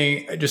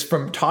interesting just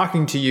from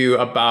talking to you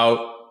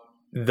about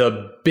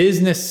the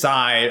business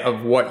side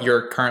of what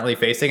you're currently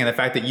facing and the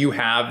fact that you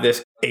have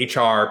this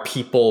HR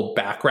people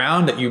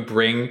background that you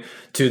bring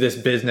to this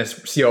business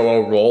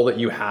COO role that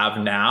you have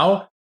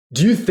now.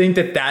 Do you think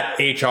that that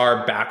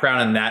HR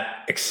background and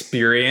that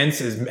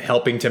experience is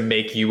helping to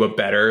make you a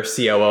better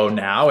COO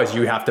now as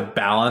you have to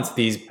balance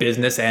these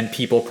business and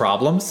people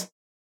problems?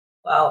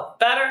 Well,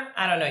 better?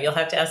 I don't know. You'll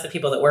have to ask the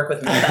people that work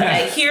with me.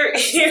 But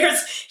here's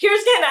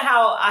kind of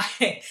how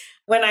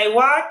when I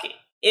walk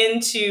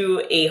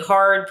into a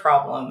hard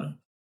problem,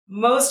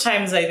 most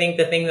times I think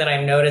the thing that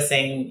I'm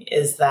noticing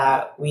is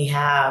that we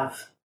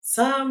have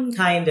some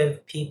kind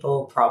of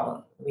people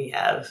problem. We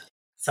have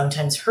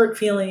sometimes hurt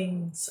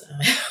feelings.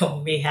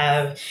 We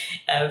have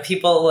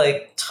people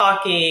like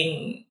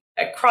talking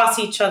across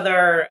each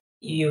other.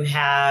 You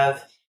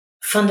have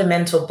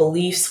fundamental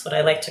beliefs, what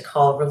I like to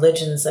call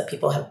religions that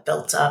people have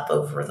built up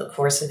over the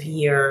course of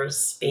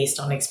years based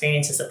on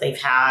experiences that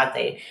they've had.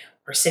 They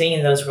are sitting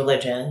in those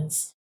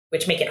religions,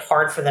 which make it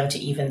hard for them to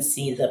even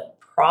see the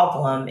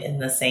problem in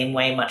the same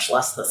way, much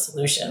less the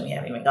solution. We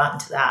haven't even gotten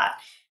to that.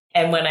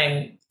 And when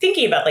I'm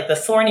thinking about like the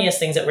thorniest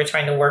things that we're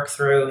trying to work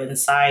through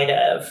inside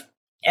of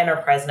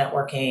enterprise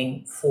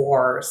networking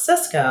for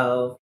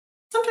Cisco,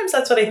 sometimes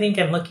that's what I think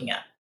I'm looking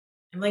at.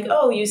 I'm like,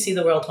 oh, you see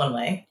the world one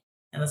way,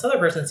 and this other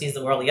person sees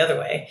the world the other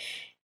way.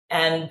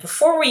 And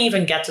before we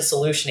even get to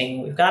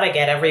solutioning, we've got to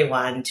get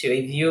everyone to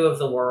a view of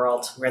the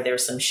world where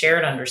there's some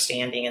shared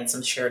understanding and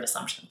some shared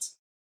assumptions.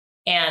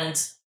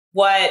 And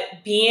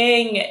what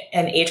being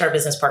an HR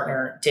business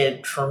partner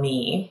did for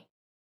me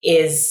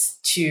is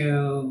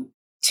to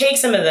take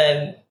some of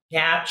the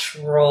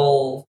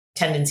natural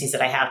tendencies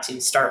that I have to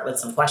start with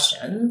some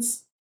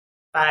questions.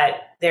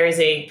 But there is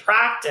a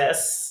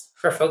practice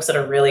for folks that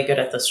are really good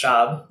at this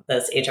job,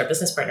 this HR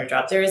business partner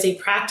job. There is a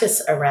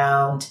practice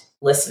around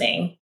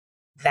listening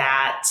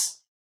that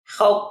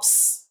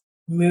helps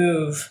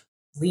move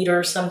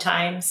leaders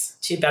sometimes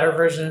to better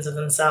versions of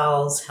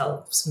themselves,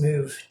 helps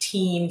move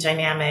team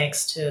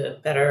dynamics to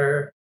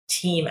better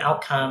team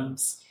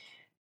outcomes,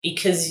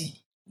 because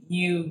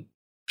you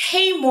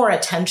pay more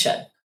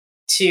attention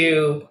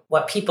to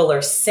what people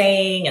are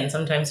saying and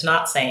sometimes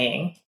not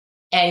saying,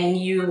 and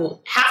you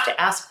have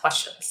to ask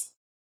questions.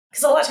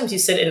 Because a lot of times you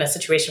sit in a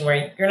situation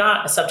where you're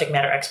not a subject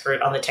matter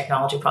expert on the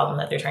technology problem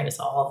that they're trying to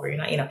solve, or you're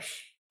not,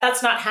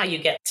 that's not how you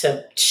get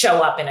to show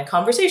up in a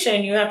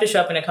conversation. You have to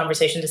show up in a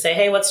conversation to say,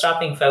 hey, what's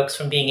stopping folks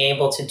from being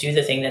able to do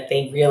the thing that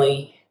they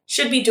really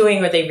should be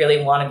doing or they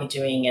really want to be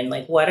doing? And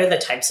like, what are the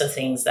types of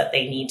things that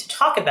they need to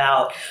talk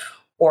about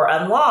or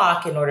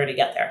unlock in order to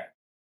get there?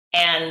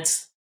 And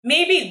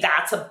maybe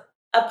that's a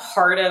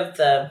part of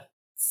the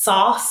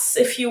sauce,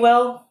 if you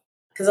will.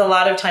 Because a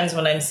lot of times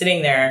when I'm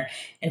sitting there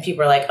and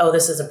people are like, oh,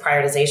 this is a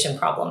prioritization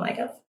problem, I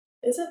go,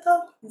 is it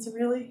though? Is it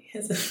really?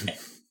 Is it?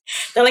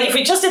 They're like, if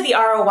we just did the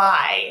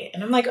ROI.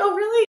 And I'm like, oh,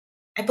 really?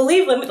 I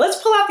believe,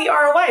 let's pull out the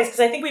ROIs because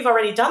I think we've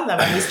already done them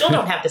and we still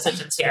don't have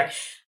decisions here.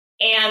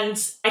 And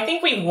I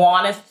think we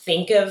want to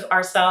think of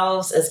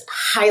ourselves as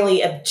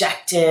highly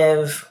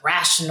objective,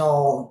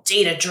 rational,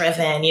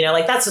 data-driven.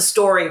 Like that's a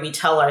story we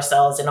tell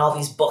ourselves in all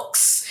these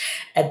books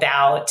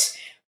about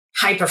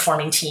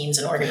high-performing teams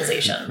and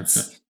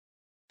organizations.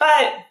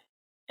 But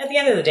at the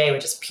end of the day, we're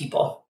just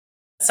people.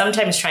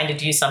 Sometimes trying to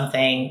do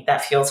something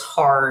that feels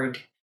hard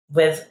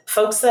with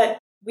folks that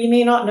we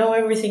may not know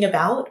everything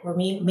about, or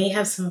we may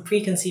have some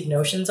preconceived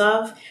notions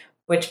of,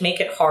 which make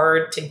it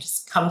hard to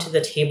just come to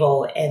the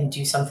table and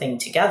do something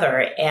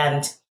together.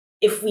 And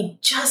if we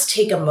just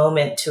take a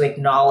moment to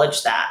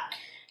acknowledge that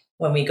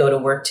when we go to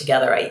work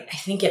together, I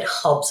think it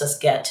helps us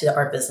get to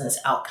our business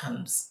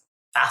outcomes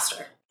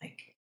faster.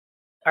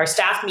 Our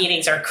staff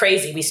meetings are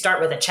crazy. We start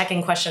with a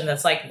check-in question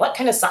that's like, what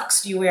kind of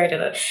socks do you wear?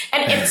 And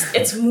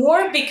it's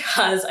more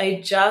because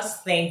I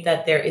just think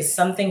that there is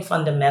something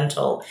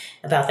fundamental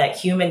about that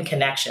human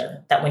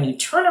connection that when you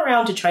turn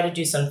around to try to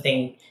do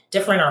something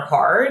different or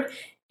hard,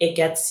 it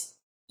gets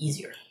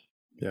easier.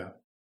 Yeah.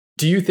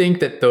 Do you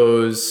think that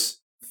those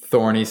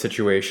thorny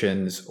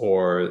situations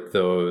or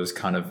those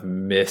kind of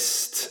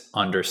missed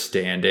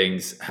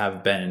understandings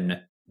have been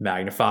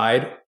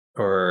magnified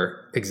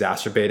or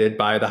exacerbated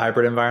by the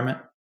hybrid environment?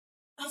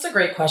 That's a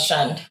great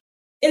question.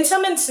 In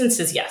some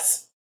instances,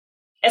 yes.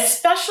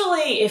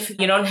 Especially if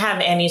you don't have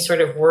any sort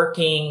of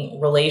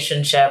working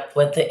relationship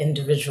with the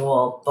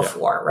individual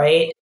before,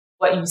 right?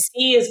 What you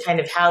see is kind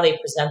of how they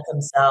present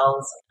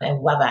themselves in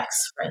WebEx,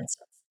 for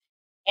instance.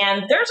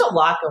 And there's a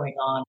lot going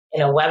on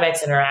in a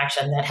WebEx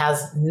interaction that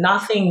has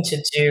nothing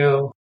to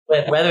do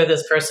with whether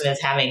this person is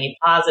having a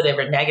positive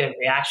or negative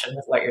reaction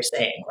with what you're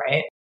saying,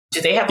 right?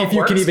 Do they have if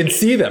you can even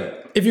see them?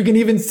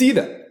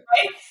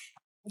 Right?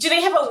 Do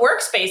they have a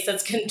workspace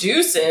that's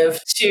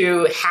conducive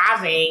to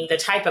having the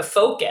type of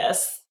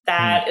focus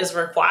that is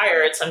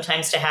required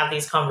sometimes to have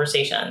these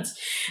conversations?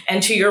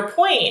 And to your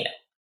point,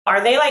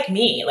 are they like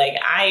me? Like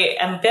I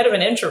am a bit of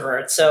an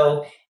introvert.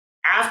 So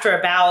after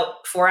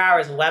about 4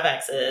 hours of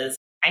WebExes,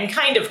 I'm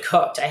kind of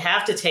cooked. I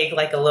have to take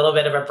like a little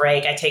bit of a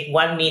break. I take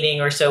one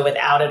meeting or so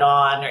without it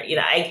on, or,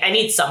 I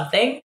need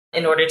something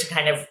in order to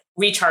kind of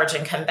recharge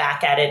and come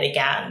back at it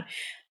again.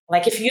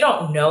 Like if you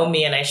don't know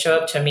me and I show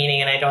up to a meeting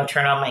and I don't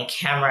turn on my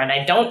camera and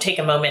I don't take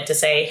a moment to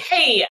say,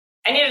 hey,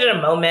 I needed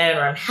a moment,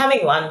 or I'm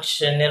having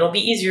lunch and it'll be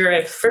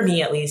easier for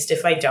me, at least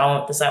if I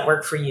don't, does that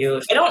work for you?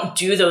 If I don't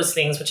do those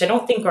things, which I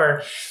don't think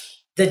are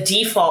the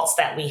defaults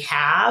that we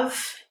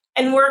have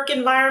in work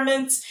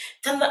environments,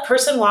 then the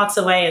person walks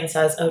away and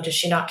says, oh, does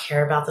she not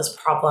care about this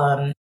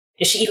problem?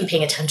 Is she even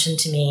paying attention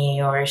to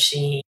me? Or is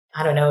she,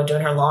 I don't know,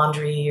 doing her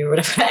laundry or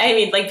whatever? I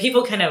mean, like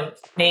people kind of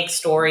make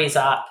stories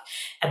up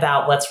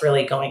about what's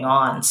really going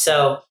on.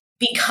 So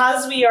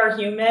because we are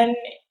human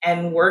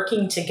and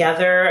working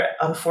together,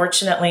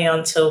 unfortunately,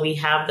 until we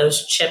have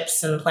those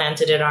chips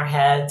implanted in our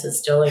heads, is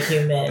still a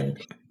human,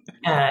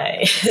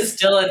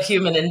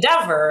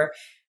 endeavor.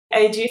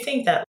 I do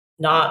think that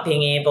not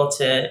being able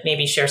to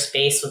maybe share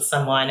space with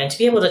someone and to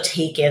be able to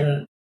take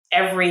in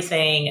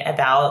everything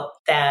about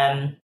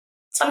them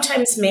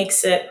sometimes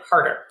makes it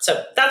harder.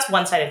 So that's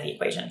one side of the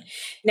equation.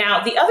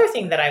 Now, the other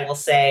thing that I will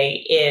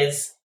say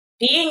is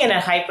being in a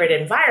hybrid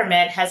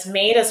environment has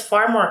made us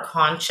far more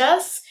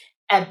conscious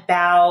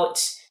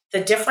about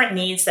the different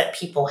needs that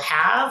people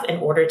have in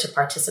order to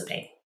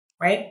participate,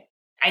 right?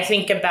 I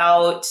think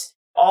about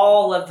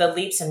all of the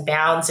leaps and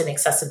bounds in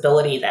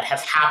accessibility that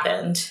have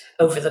happened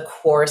over the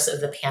course of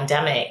the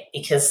pandemic,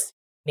 because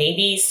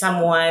maybe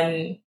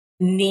someone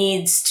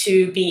needs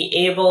to be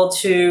able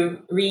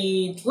to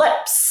read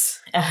lips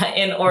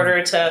in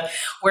order to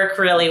work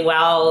really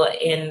well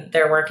in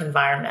their work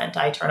environment.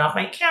 I turn off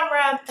my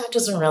camera, that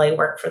doesn't really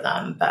work for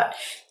them, but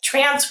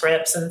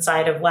transcripts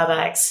inside of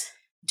WebEx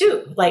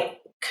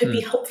could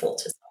be helpful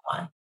to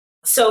someone.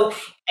 So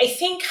I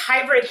think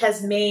hybrid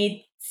has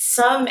made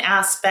some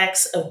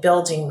aspects of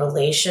building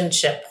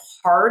relationship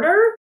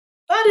harder,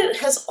 but it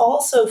has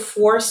also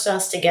forced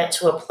us to get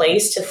to a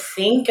place to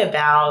think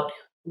about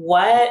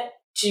what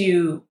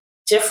do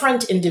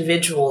different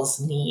individuals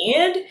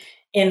need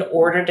in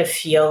order to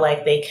feel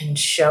like they can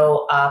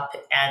show up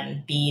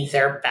and be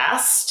their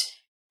best,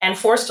 and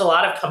forced a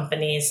lot of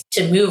companies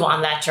to move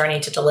on that journey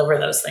to deliver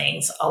those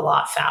things a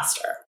lot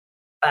faster.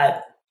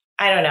 But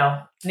I don't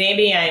know,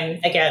 maybe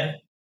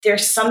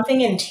there's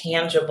something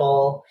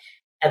intangible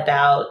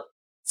about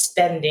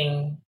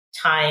spending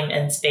time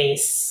and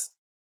space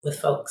with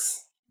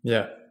folks.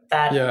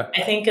 That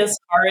I think is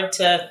hard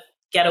to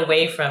get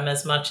away from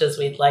as much as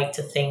we'd like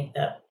to think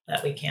that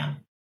we can.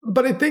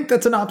 But I think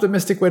that's an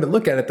optimistic way to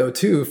look at it, though,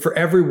 too. For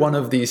every one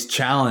of these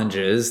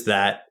challenges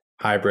that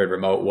hybrid,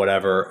 remote,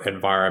 whatever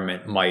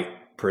environment might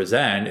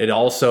present, it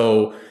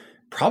also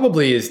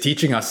probably is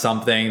teaching us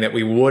something that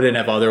we wouldn't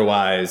have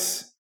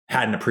otherwise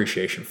had an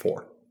appreciation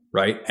for,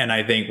 right? And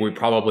I think we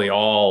probably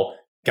all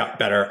got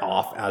better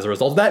off as a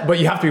result of that. But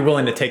you have to be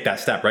willing to take that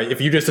step, right?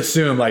 If you just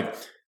assume like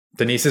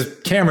Denise's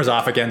camera's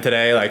off again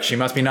today, like she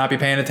must not be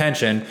paying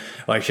attention,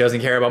 like she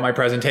doesn't care about my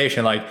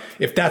presentation, like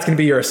if that's going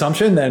to be your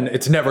assumption, then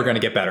it's never going to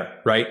get better,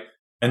 right?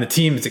 And the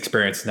team's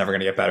experience is never going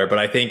to get better. But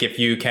I think if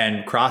you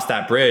can cross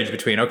that bridge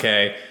between,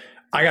 okay,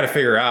 I got to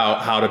figure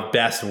out how to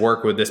best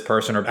work with this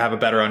person or have a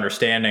better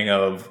understanding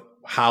of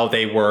how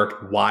they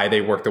work, why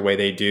they work the way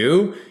they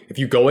do. If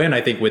you go in,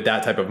 I think with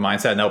that type of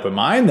mindset and open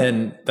mind,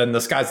 then the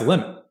sky's the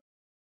limit.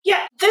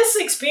 Yeah, this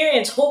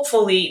experience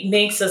hopefully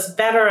makes us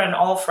better on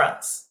all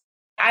fronts.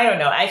 I don't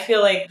know. I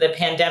feel like the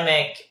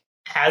pandemic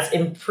has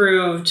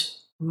improved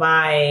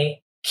my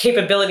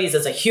capabilities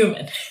as a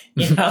human.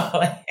 You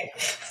know,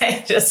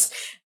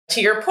 to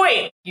your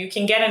point, you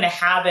can get in a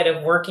habit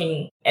of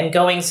working and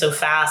going so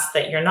fast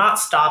that you're not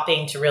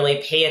stopping to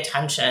really pay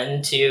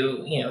attention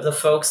to, the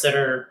folks that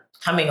are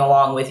coming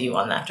along with you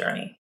on that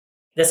journey.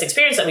 This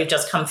experience that we've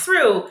just come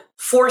through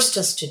forced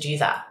us to do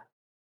that.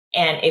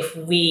 And if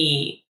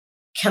we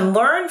can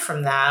learn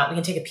from that, we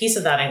can take a piece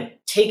of that and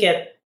take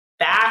it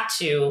back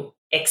to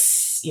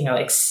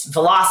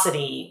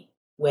velocity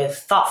with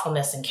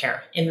thoughtfulness and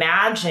care.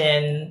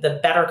 Imagine the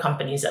better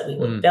companies that we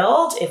would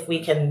build if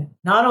we can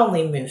not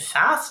only move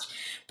fast,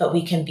 but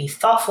we can be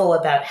thoughtful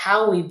about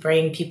how we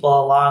bring people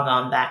along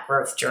on that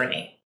growth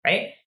journey,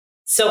 right?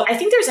 So I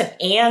think there's an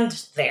and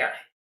there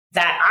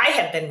that I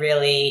have been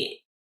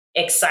really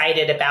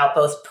excited about,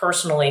 both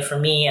personally for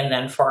me and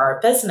then for our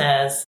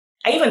business.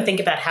 I even think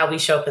about how we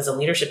show up as a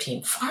leadership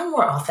team far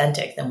more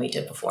authentic than we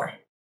did before.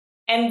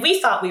 And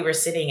we thought we were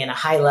sitting in a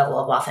high level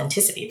of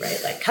authenticity,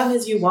 right? Like, come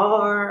as you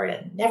are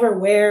and never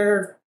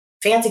wear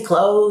fancy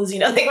clothes. We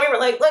were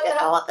like, look at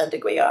how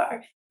authentic we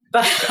are.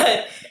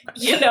 But,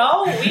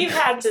 we've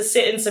had to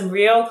sit in some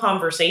real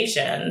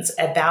conversations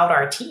about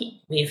our team.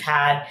 We've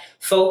had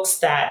folks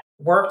that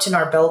worked in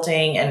our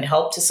building and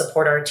helped to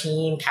support our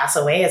team pass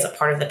away as a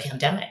part of the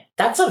pandemic.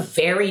 That's a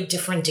very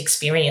different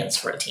experience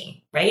for a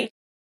team, right?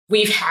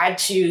 We've had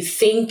to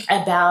think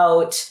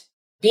about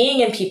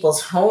being in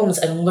people's homes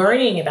and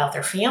learning about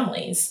their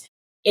families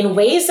in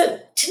ways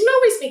that didn't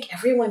always make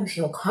everyone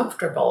feel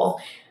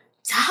comfortable.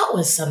 That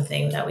was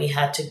something that we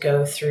had to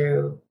go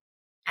through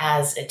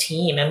as a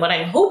team. And what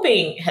I'm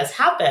hoping has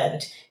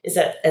happened is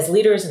that as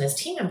leaders and as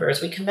team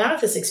members, we come out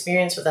of this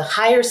experience with a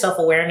higher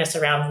self-awareness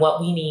around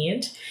what we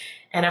need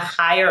and a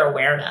higher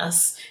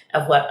awareness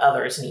of what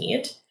others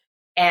need.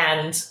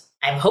 And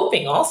I'm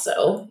hoping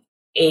also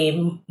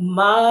a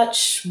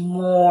much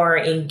more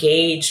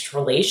engaged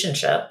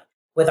relationship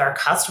with our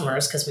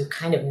customers, because we've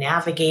kind of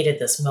navigated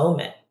this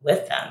moment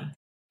with them.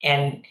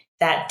 And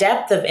that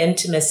depth of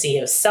intimacy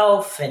of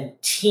self and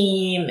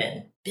team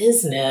and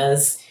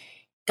business,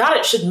 God,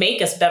 it should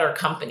make us better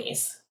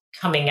companies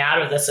coming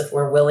out of this if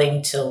we're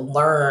willing to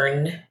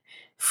learn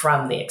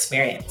from the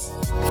experience.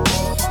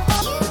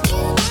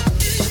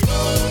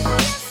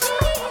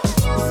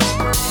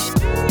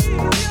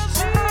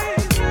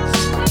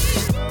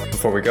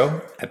 Before we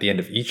go, at the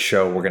end of each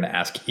show, we're going to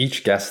ask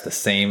each guest the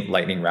same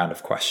lightning round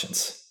of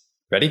questions.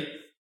 Ready?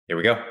 Here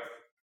we go.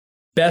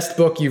 Best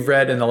book you've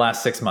read in the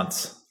last 6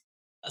 months?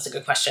 That's a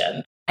good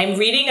question. I'm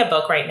reading a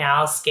book right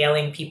now,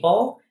 Scaling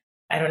People.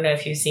 I don't know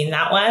if you've seen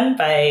that one,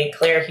 by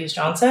Claire Hughes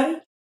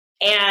Johnson.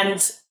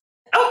 And,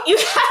 you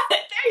have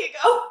it. There you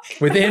go.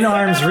 Within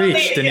arm's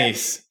reach,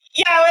 Denise.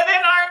 Yeah,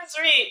 within arm's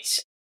reach.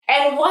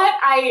 And what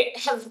I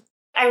have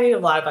I read a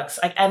lot of books.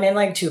 I'm in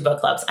like 2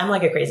 book clubs. I'm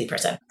like a crazy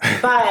person.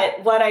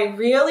 But what I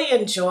really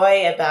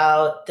enjoy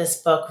about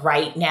this book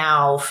right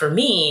now for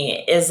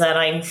me is that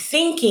I'm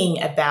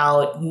thinking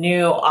about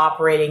new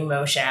operating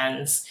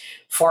motions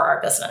for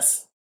our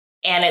business.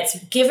 And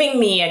it's giving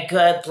me a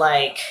good,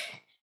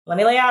 let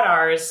me lay out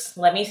ours.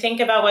 Let me think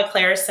about what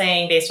Claire's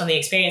saying based on the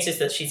experiences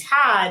that she's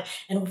had.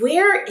 And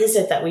where is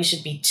it that we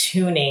should be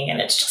tuning?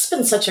 And it's just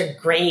been such a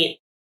great,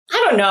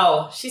 I don't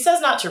know. She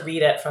says not to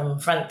read it from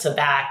front to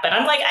back, but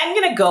I'm like, I'm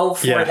going to go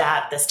for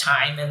that this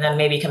time and then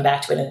maybe come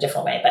back to it in a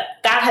different way. But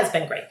that has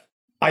been great.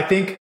 I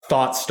think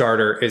thought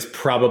starter is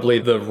probably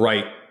the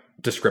right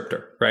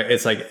descriptor, right?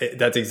 It's like,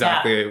 that's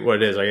exactly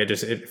what it is. Like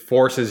it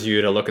forces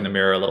you to look in the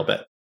mirror a little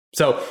bit.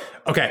 So,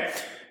 okay.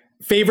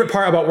 Favorite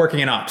part about working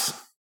in ops?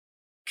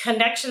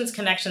 Connections,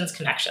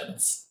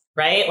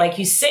 right? Like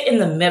you sit in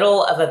the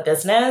middle of a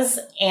business,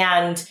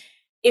 and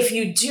if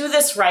you do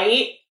this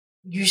right,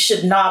 you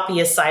should not be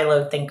a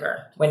siloed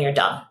thinker when you're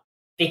done,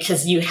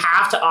 because you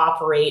have to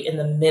operate in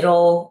the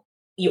middle.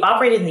 You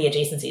operate in the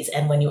adjacencies.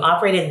 And when you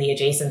operate in the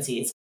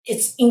adjacencies,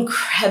 it's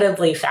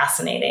incredibly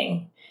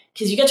fascinating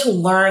because you get to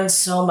learn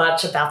so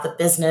much about the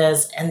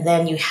business. And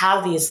then you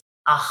have these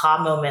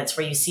aha moments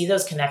where you see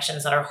those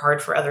connections that are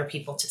hard for other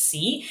people to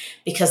see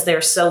because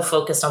they're so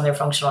focused on their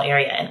functional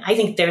area. And I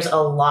think there's a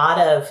lot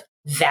of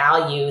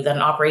value that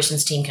an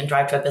operations team can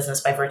drive to a business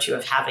by virtue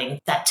of having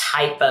that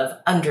type of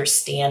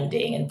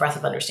understanding and breadth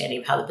of understanding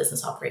of how the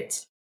business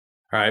operates.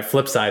 All right,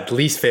 flip side,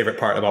 least favorite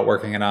part about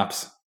working in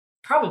ops?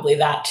 Probably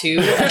that too.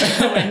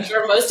 I'm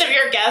sure most of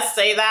your guests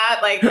say that.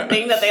 Like the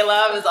thing that they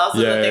love is also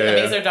the thing that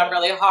makes their job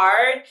really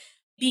hard.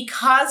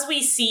 Because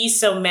we see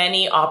so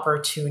many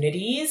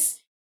opportunities,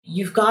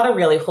 you've got to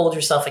really hold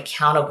yourself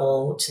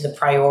accountable to the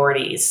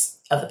priorities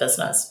of the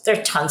business. There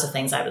are tons of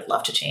things I would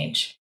love to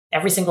change.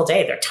 Every single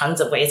day, there are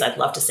tons of ways I'd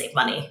love to save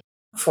money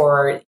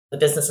for the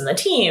business and the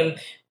team.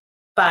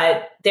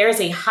 But there's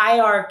a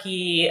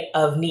hierarchy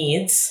of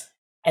needs,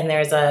 and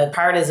there's a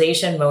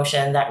prioritization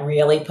motion that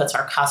really puts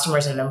our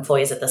customers and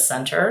employees at the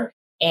center.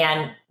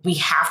 And we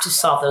have to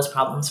solve those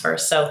problems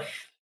first. So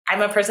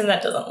I'm a person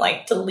that doesn't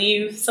like to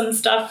leave some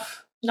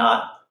stuff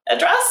not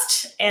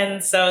addressed.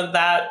 And so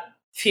that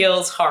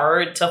feels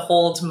hard to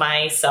hold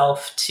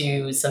myself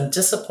to some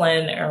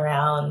discipline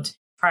around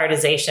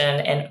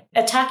prioritization and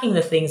attacking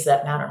the things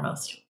that matter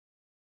most.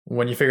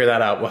 When you figure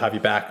that out, we'll have you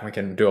back and we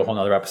can do a whole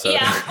nother episode.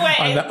 Yeah,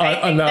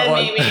 on that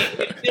one. Maybe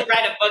we can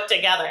write a book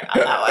together on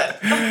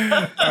that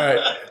one. All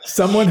right.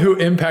 Someone who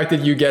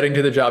impacted you getting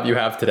to the job you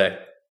have today.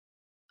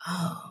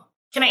 Oh,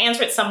 can I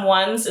answer it some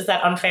ones? Is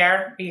that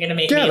unfair? Are you going to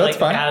make me that's like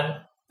fine.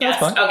 bad? Yes.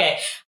 That's fine. Okay.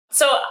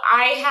 So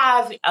I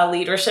have a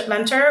leadership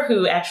mentor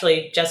who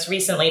actually just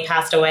recently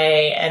passed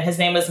away, and his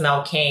name was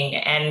Mel King.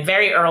 And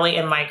very early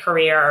in my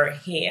career,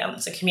 he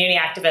was a community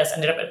activist,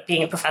 ended up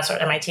being a professor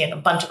at MIT and a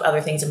bunch of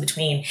other things in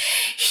between.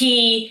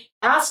 He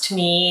asked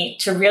me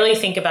to really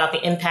think about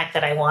the impact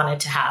that I wanted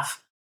to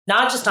have,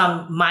 not just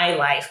on my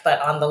life,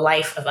 but on the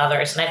life of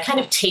others. And I've kind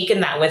of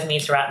taken that with me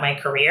throughout my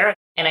career.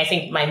 And I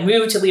think my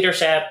move to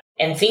leadership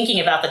and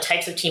thinking about the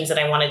types of teams that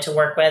I wanted to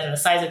work with and the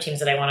size of teams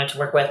that I wanted to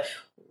work with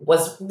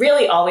was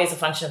really always a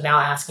function of Mal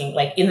asking,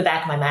 like in the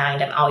back of my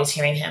mind, I'm always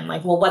hearing him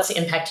like, well, what's the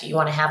impact you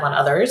want to have on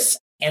others?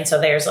 And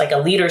so there's like a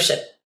leadership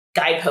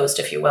guidepost,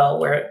 if you will,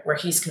 where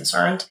he's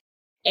concerned.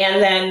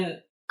 And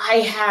then I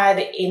had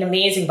an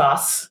amazing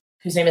boss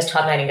whose name is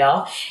Todd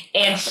Nightingale.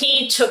 And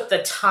he took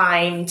the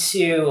time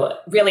to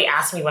really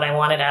ask me what I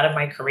wanted out of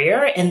my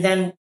career, and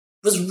then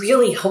was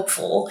really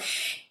hopeful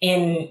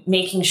in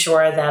making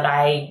sure that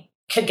I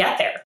could get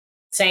there.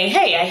 Saying,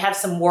 hey, I have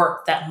some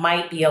work that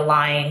might be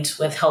aligned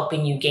with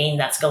helping you gain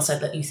that skill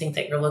set that you think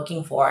that you're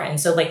looking for.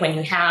 And so like when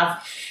you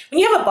have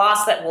a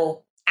boss that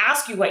will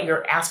ask you what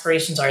your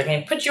aspirations are, they're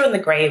going to put you in the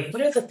grave.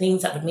 What are the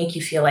things that would make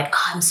you feel like,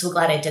 oh, I'm so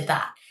glad I did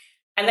that?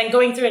 And then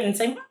going through it and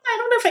saying, well, I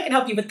don't know if I can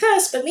help you with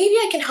this, but maybe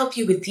I can help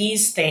you with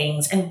these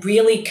things, and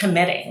really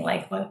committing.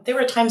 Like there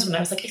were times when I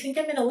was like, I think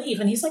I'm going to leave.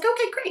 And he's like,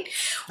 okay, great.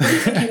 What do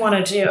you think you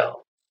want to do?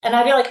 And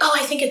I'd be like, oh,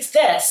 I think it's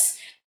this.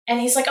 And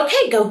he's like,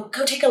 okay, go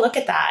take a look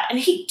at that. And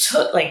he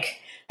took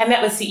I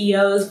met with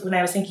CEOs when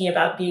I was thinking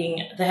about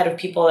being the head of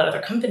people at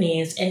other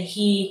companies, and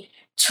he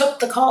took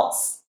the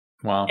calls.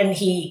 Wow. And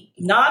he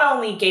not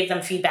only gave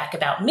them feedback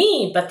about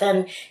me, but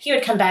then he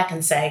would come back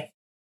and say,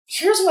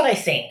 here's what I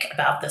think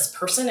about this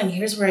person, and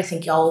here's where I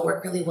think y'all will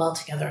work really well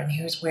together, and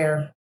here's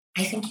where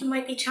I think you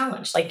might be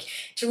challenged. Like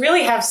to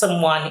really have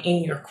someone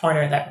in your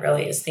corner that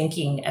really is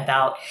thinking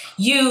about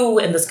you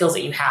and the skills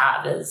that you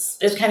have is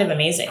kind of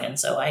amazing. And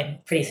so I'm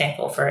pretty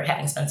thankful for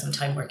having spent some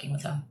time working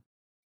with him.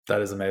 That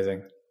is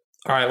amazing.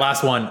 All right,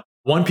 last one.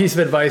 One piece of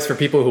advice for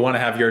people who want to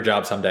have your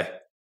job someday.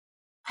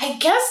 I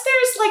guess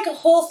there's like a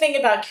whole thing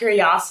about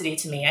curiosity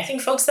to me. I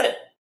think folks that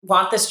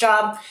want this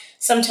job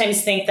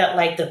sometimes think that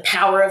like the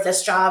power of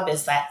this job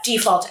is that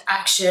default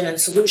action and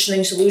solutioning,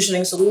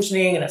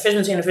 and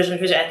efficiency.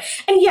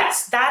 And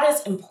yes, that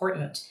is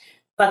important.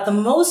 But the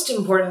most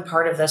important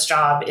part of this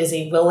job is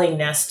a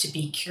willingness to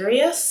be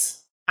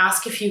curious,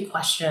 ask a few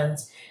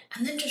questions,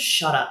 and then just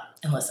shut up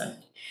and listen.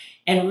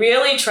 and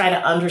really try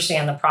to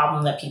understand the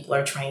problem that people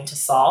are trying to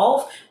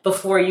solve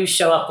before you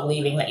show up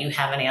believing that you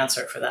have an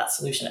answer for that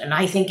solution. And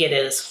I think it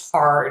is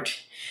hard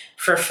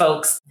for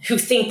folks who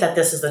think that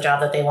this is the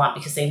job that they want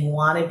because they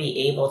want to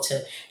be able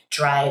to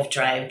drive.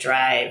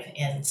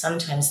 And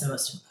sometimes the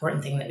most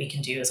important thing that we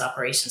can do as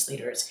operations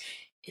leaders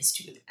is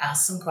to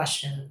ask some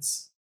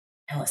questions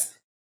and listen.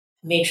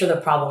 Make sure the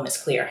problem is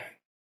clear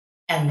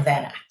and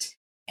then act.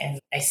 And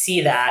I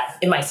see that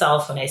in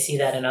myself and I see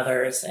that in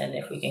others. And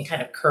if we can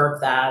kind of curb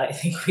that, I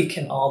think we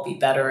can all be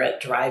better at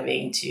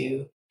driving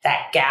to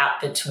that gap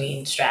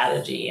between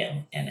strategy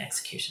and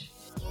execution.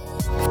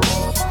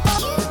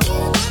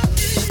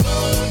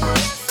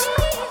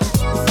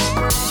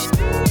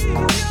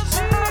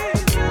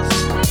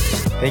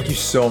 Thank you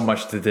so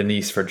much to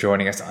Denise for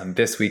joining us on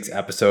this week's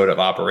episode of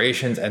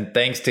Operations. And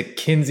thanks to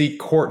Kinsey,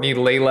 Courtney,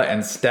 Layla,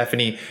 and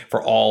Stephanie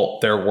for all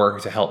their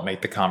work to help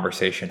make the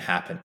conversation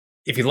happen.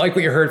 If you like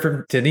what you heard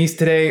from Denise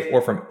today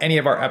or from any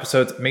of our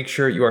episodes, make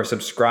sure you are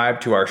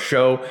subscribed to our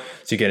show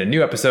so you get a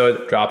new episode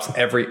that drops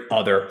every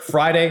other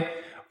Friday.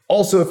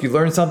 Also, if you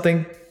learned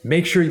something,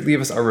 make sure you leave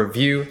us a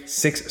review,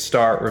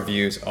 6-star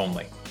reviews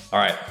only. All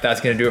right,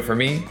 that's going to do it for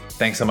me.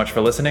 Thanks so much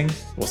for listening.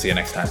 We'll see you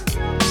next time.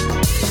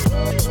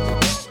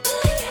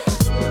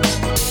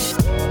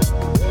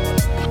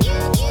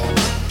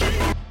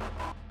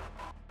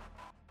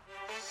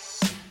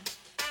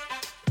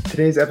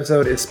 Today's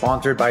episode is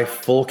sponsored by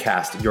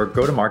Fullcast, your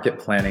go-to-market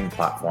planning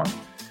platform.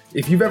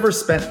 If you've ever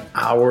spent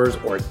hours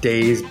or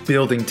days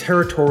building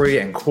territory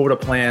and quota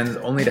plans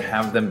only to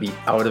have them be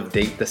out of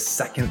date the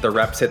second the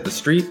reps hit the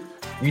street,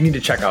 you need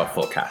to check out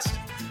Fullcast.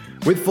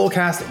 With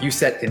Fullcast, you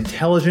set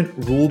intelligent,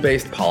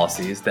 rule-based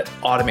policies that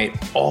automate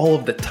all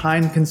of the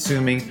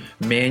time-consuming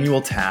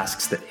manual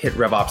tasks that hit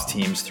RevOps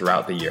teams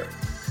throughout the year.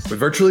 With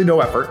virtually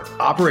no effort,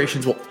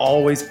 operations will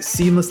always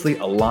seamlessly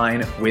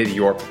align with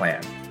your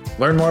plan.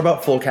 Learn more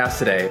about Fullcast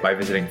today by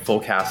visiting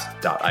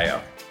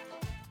fullcast.io.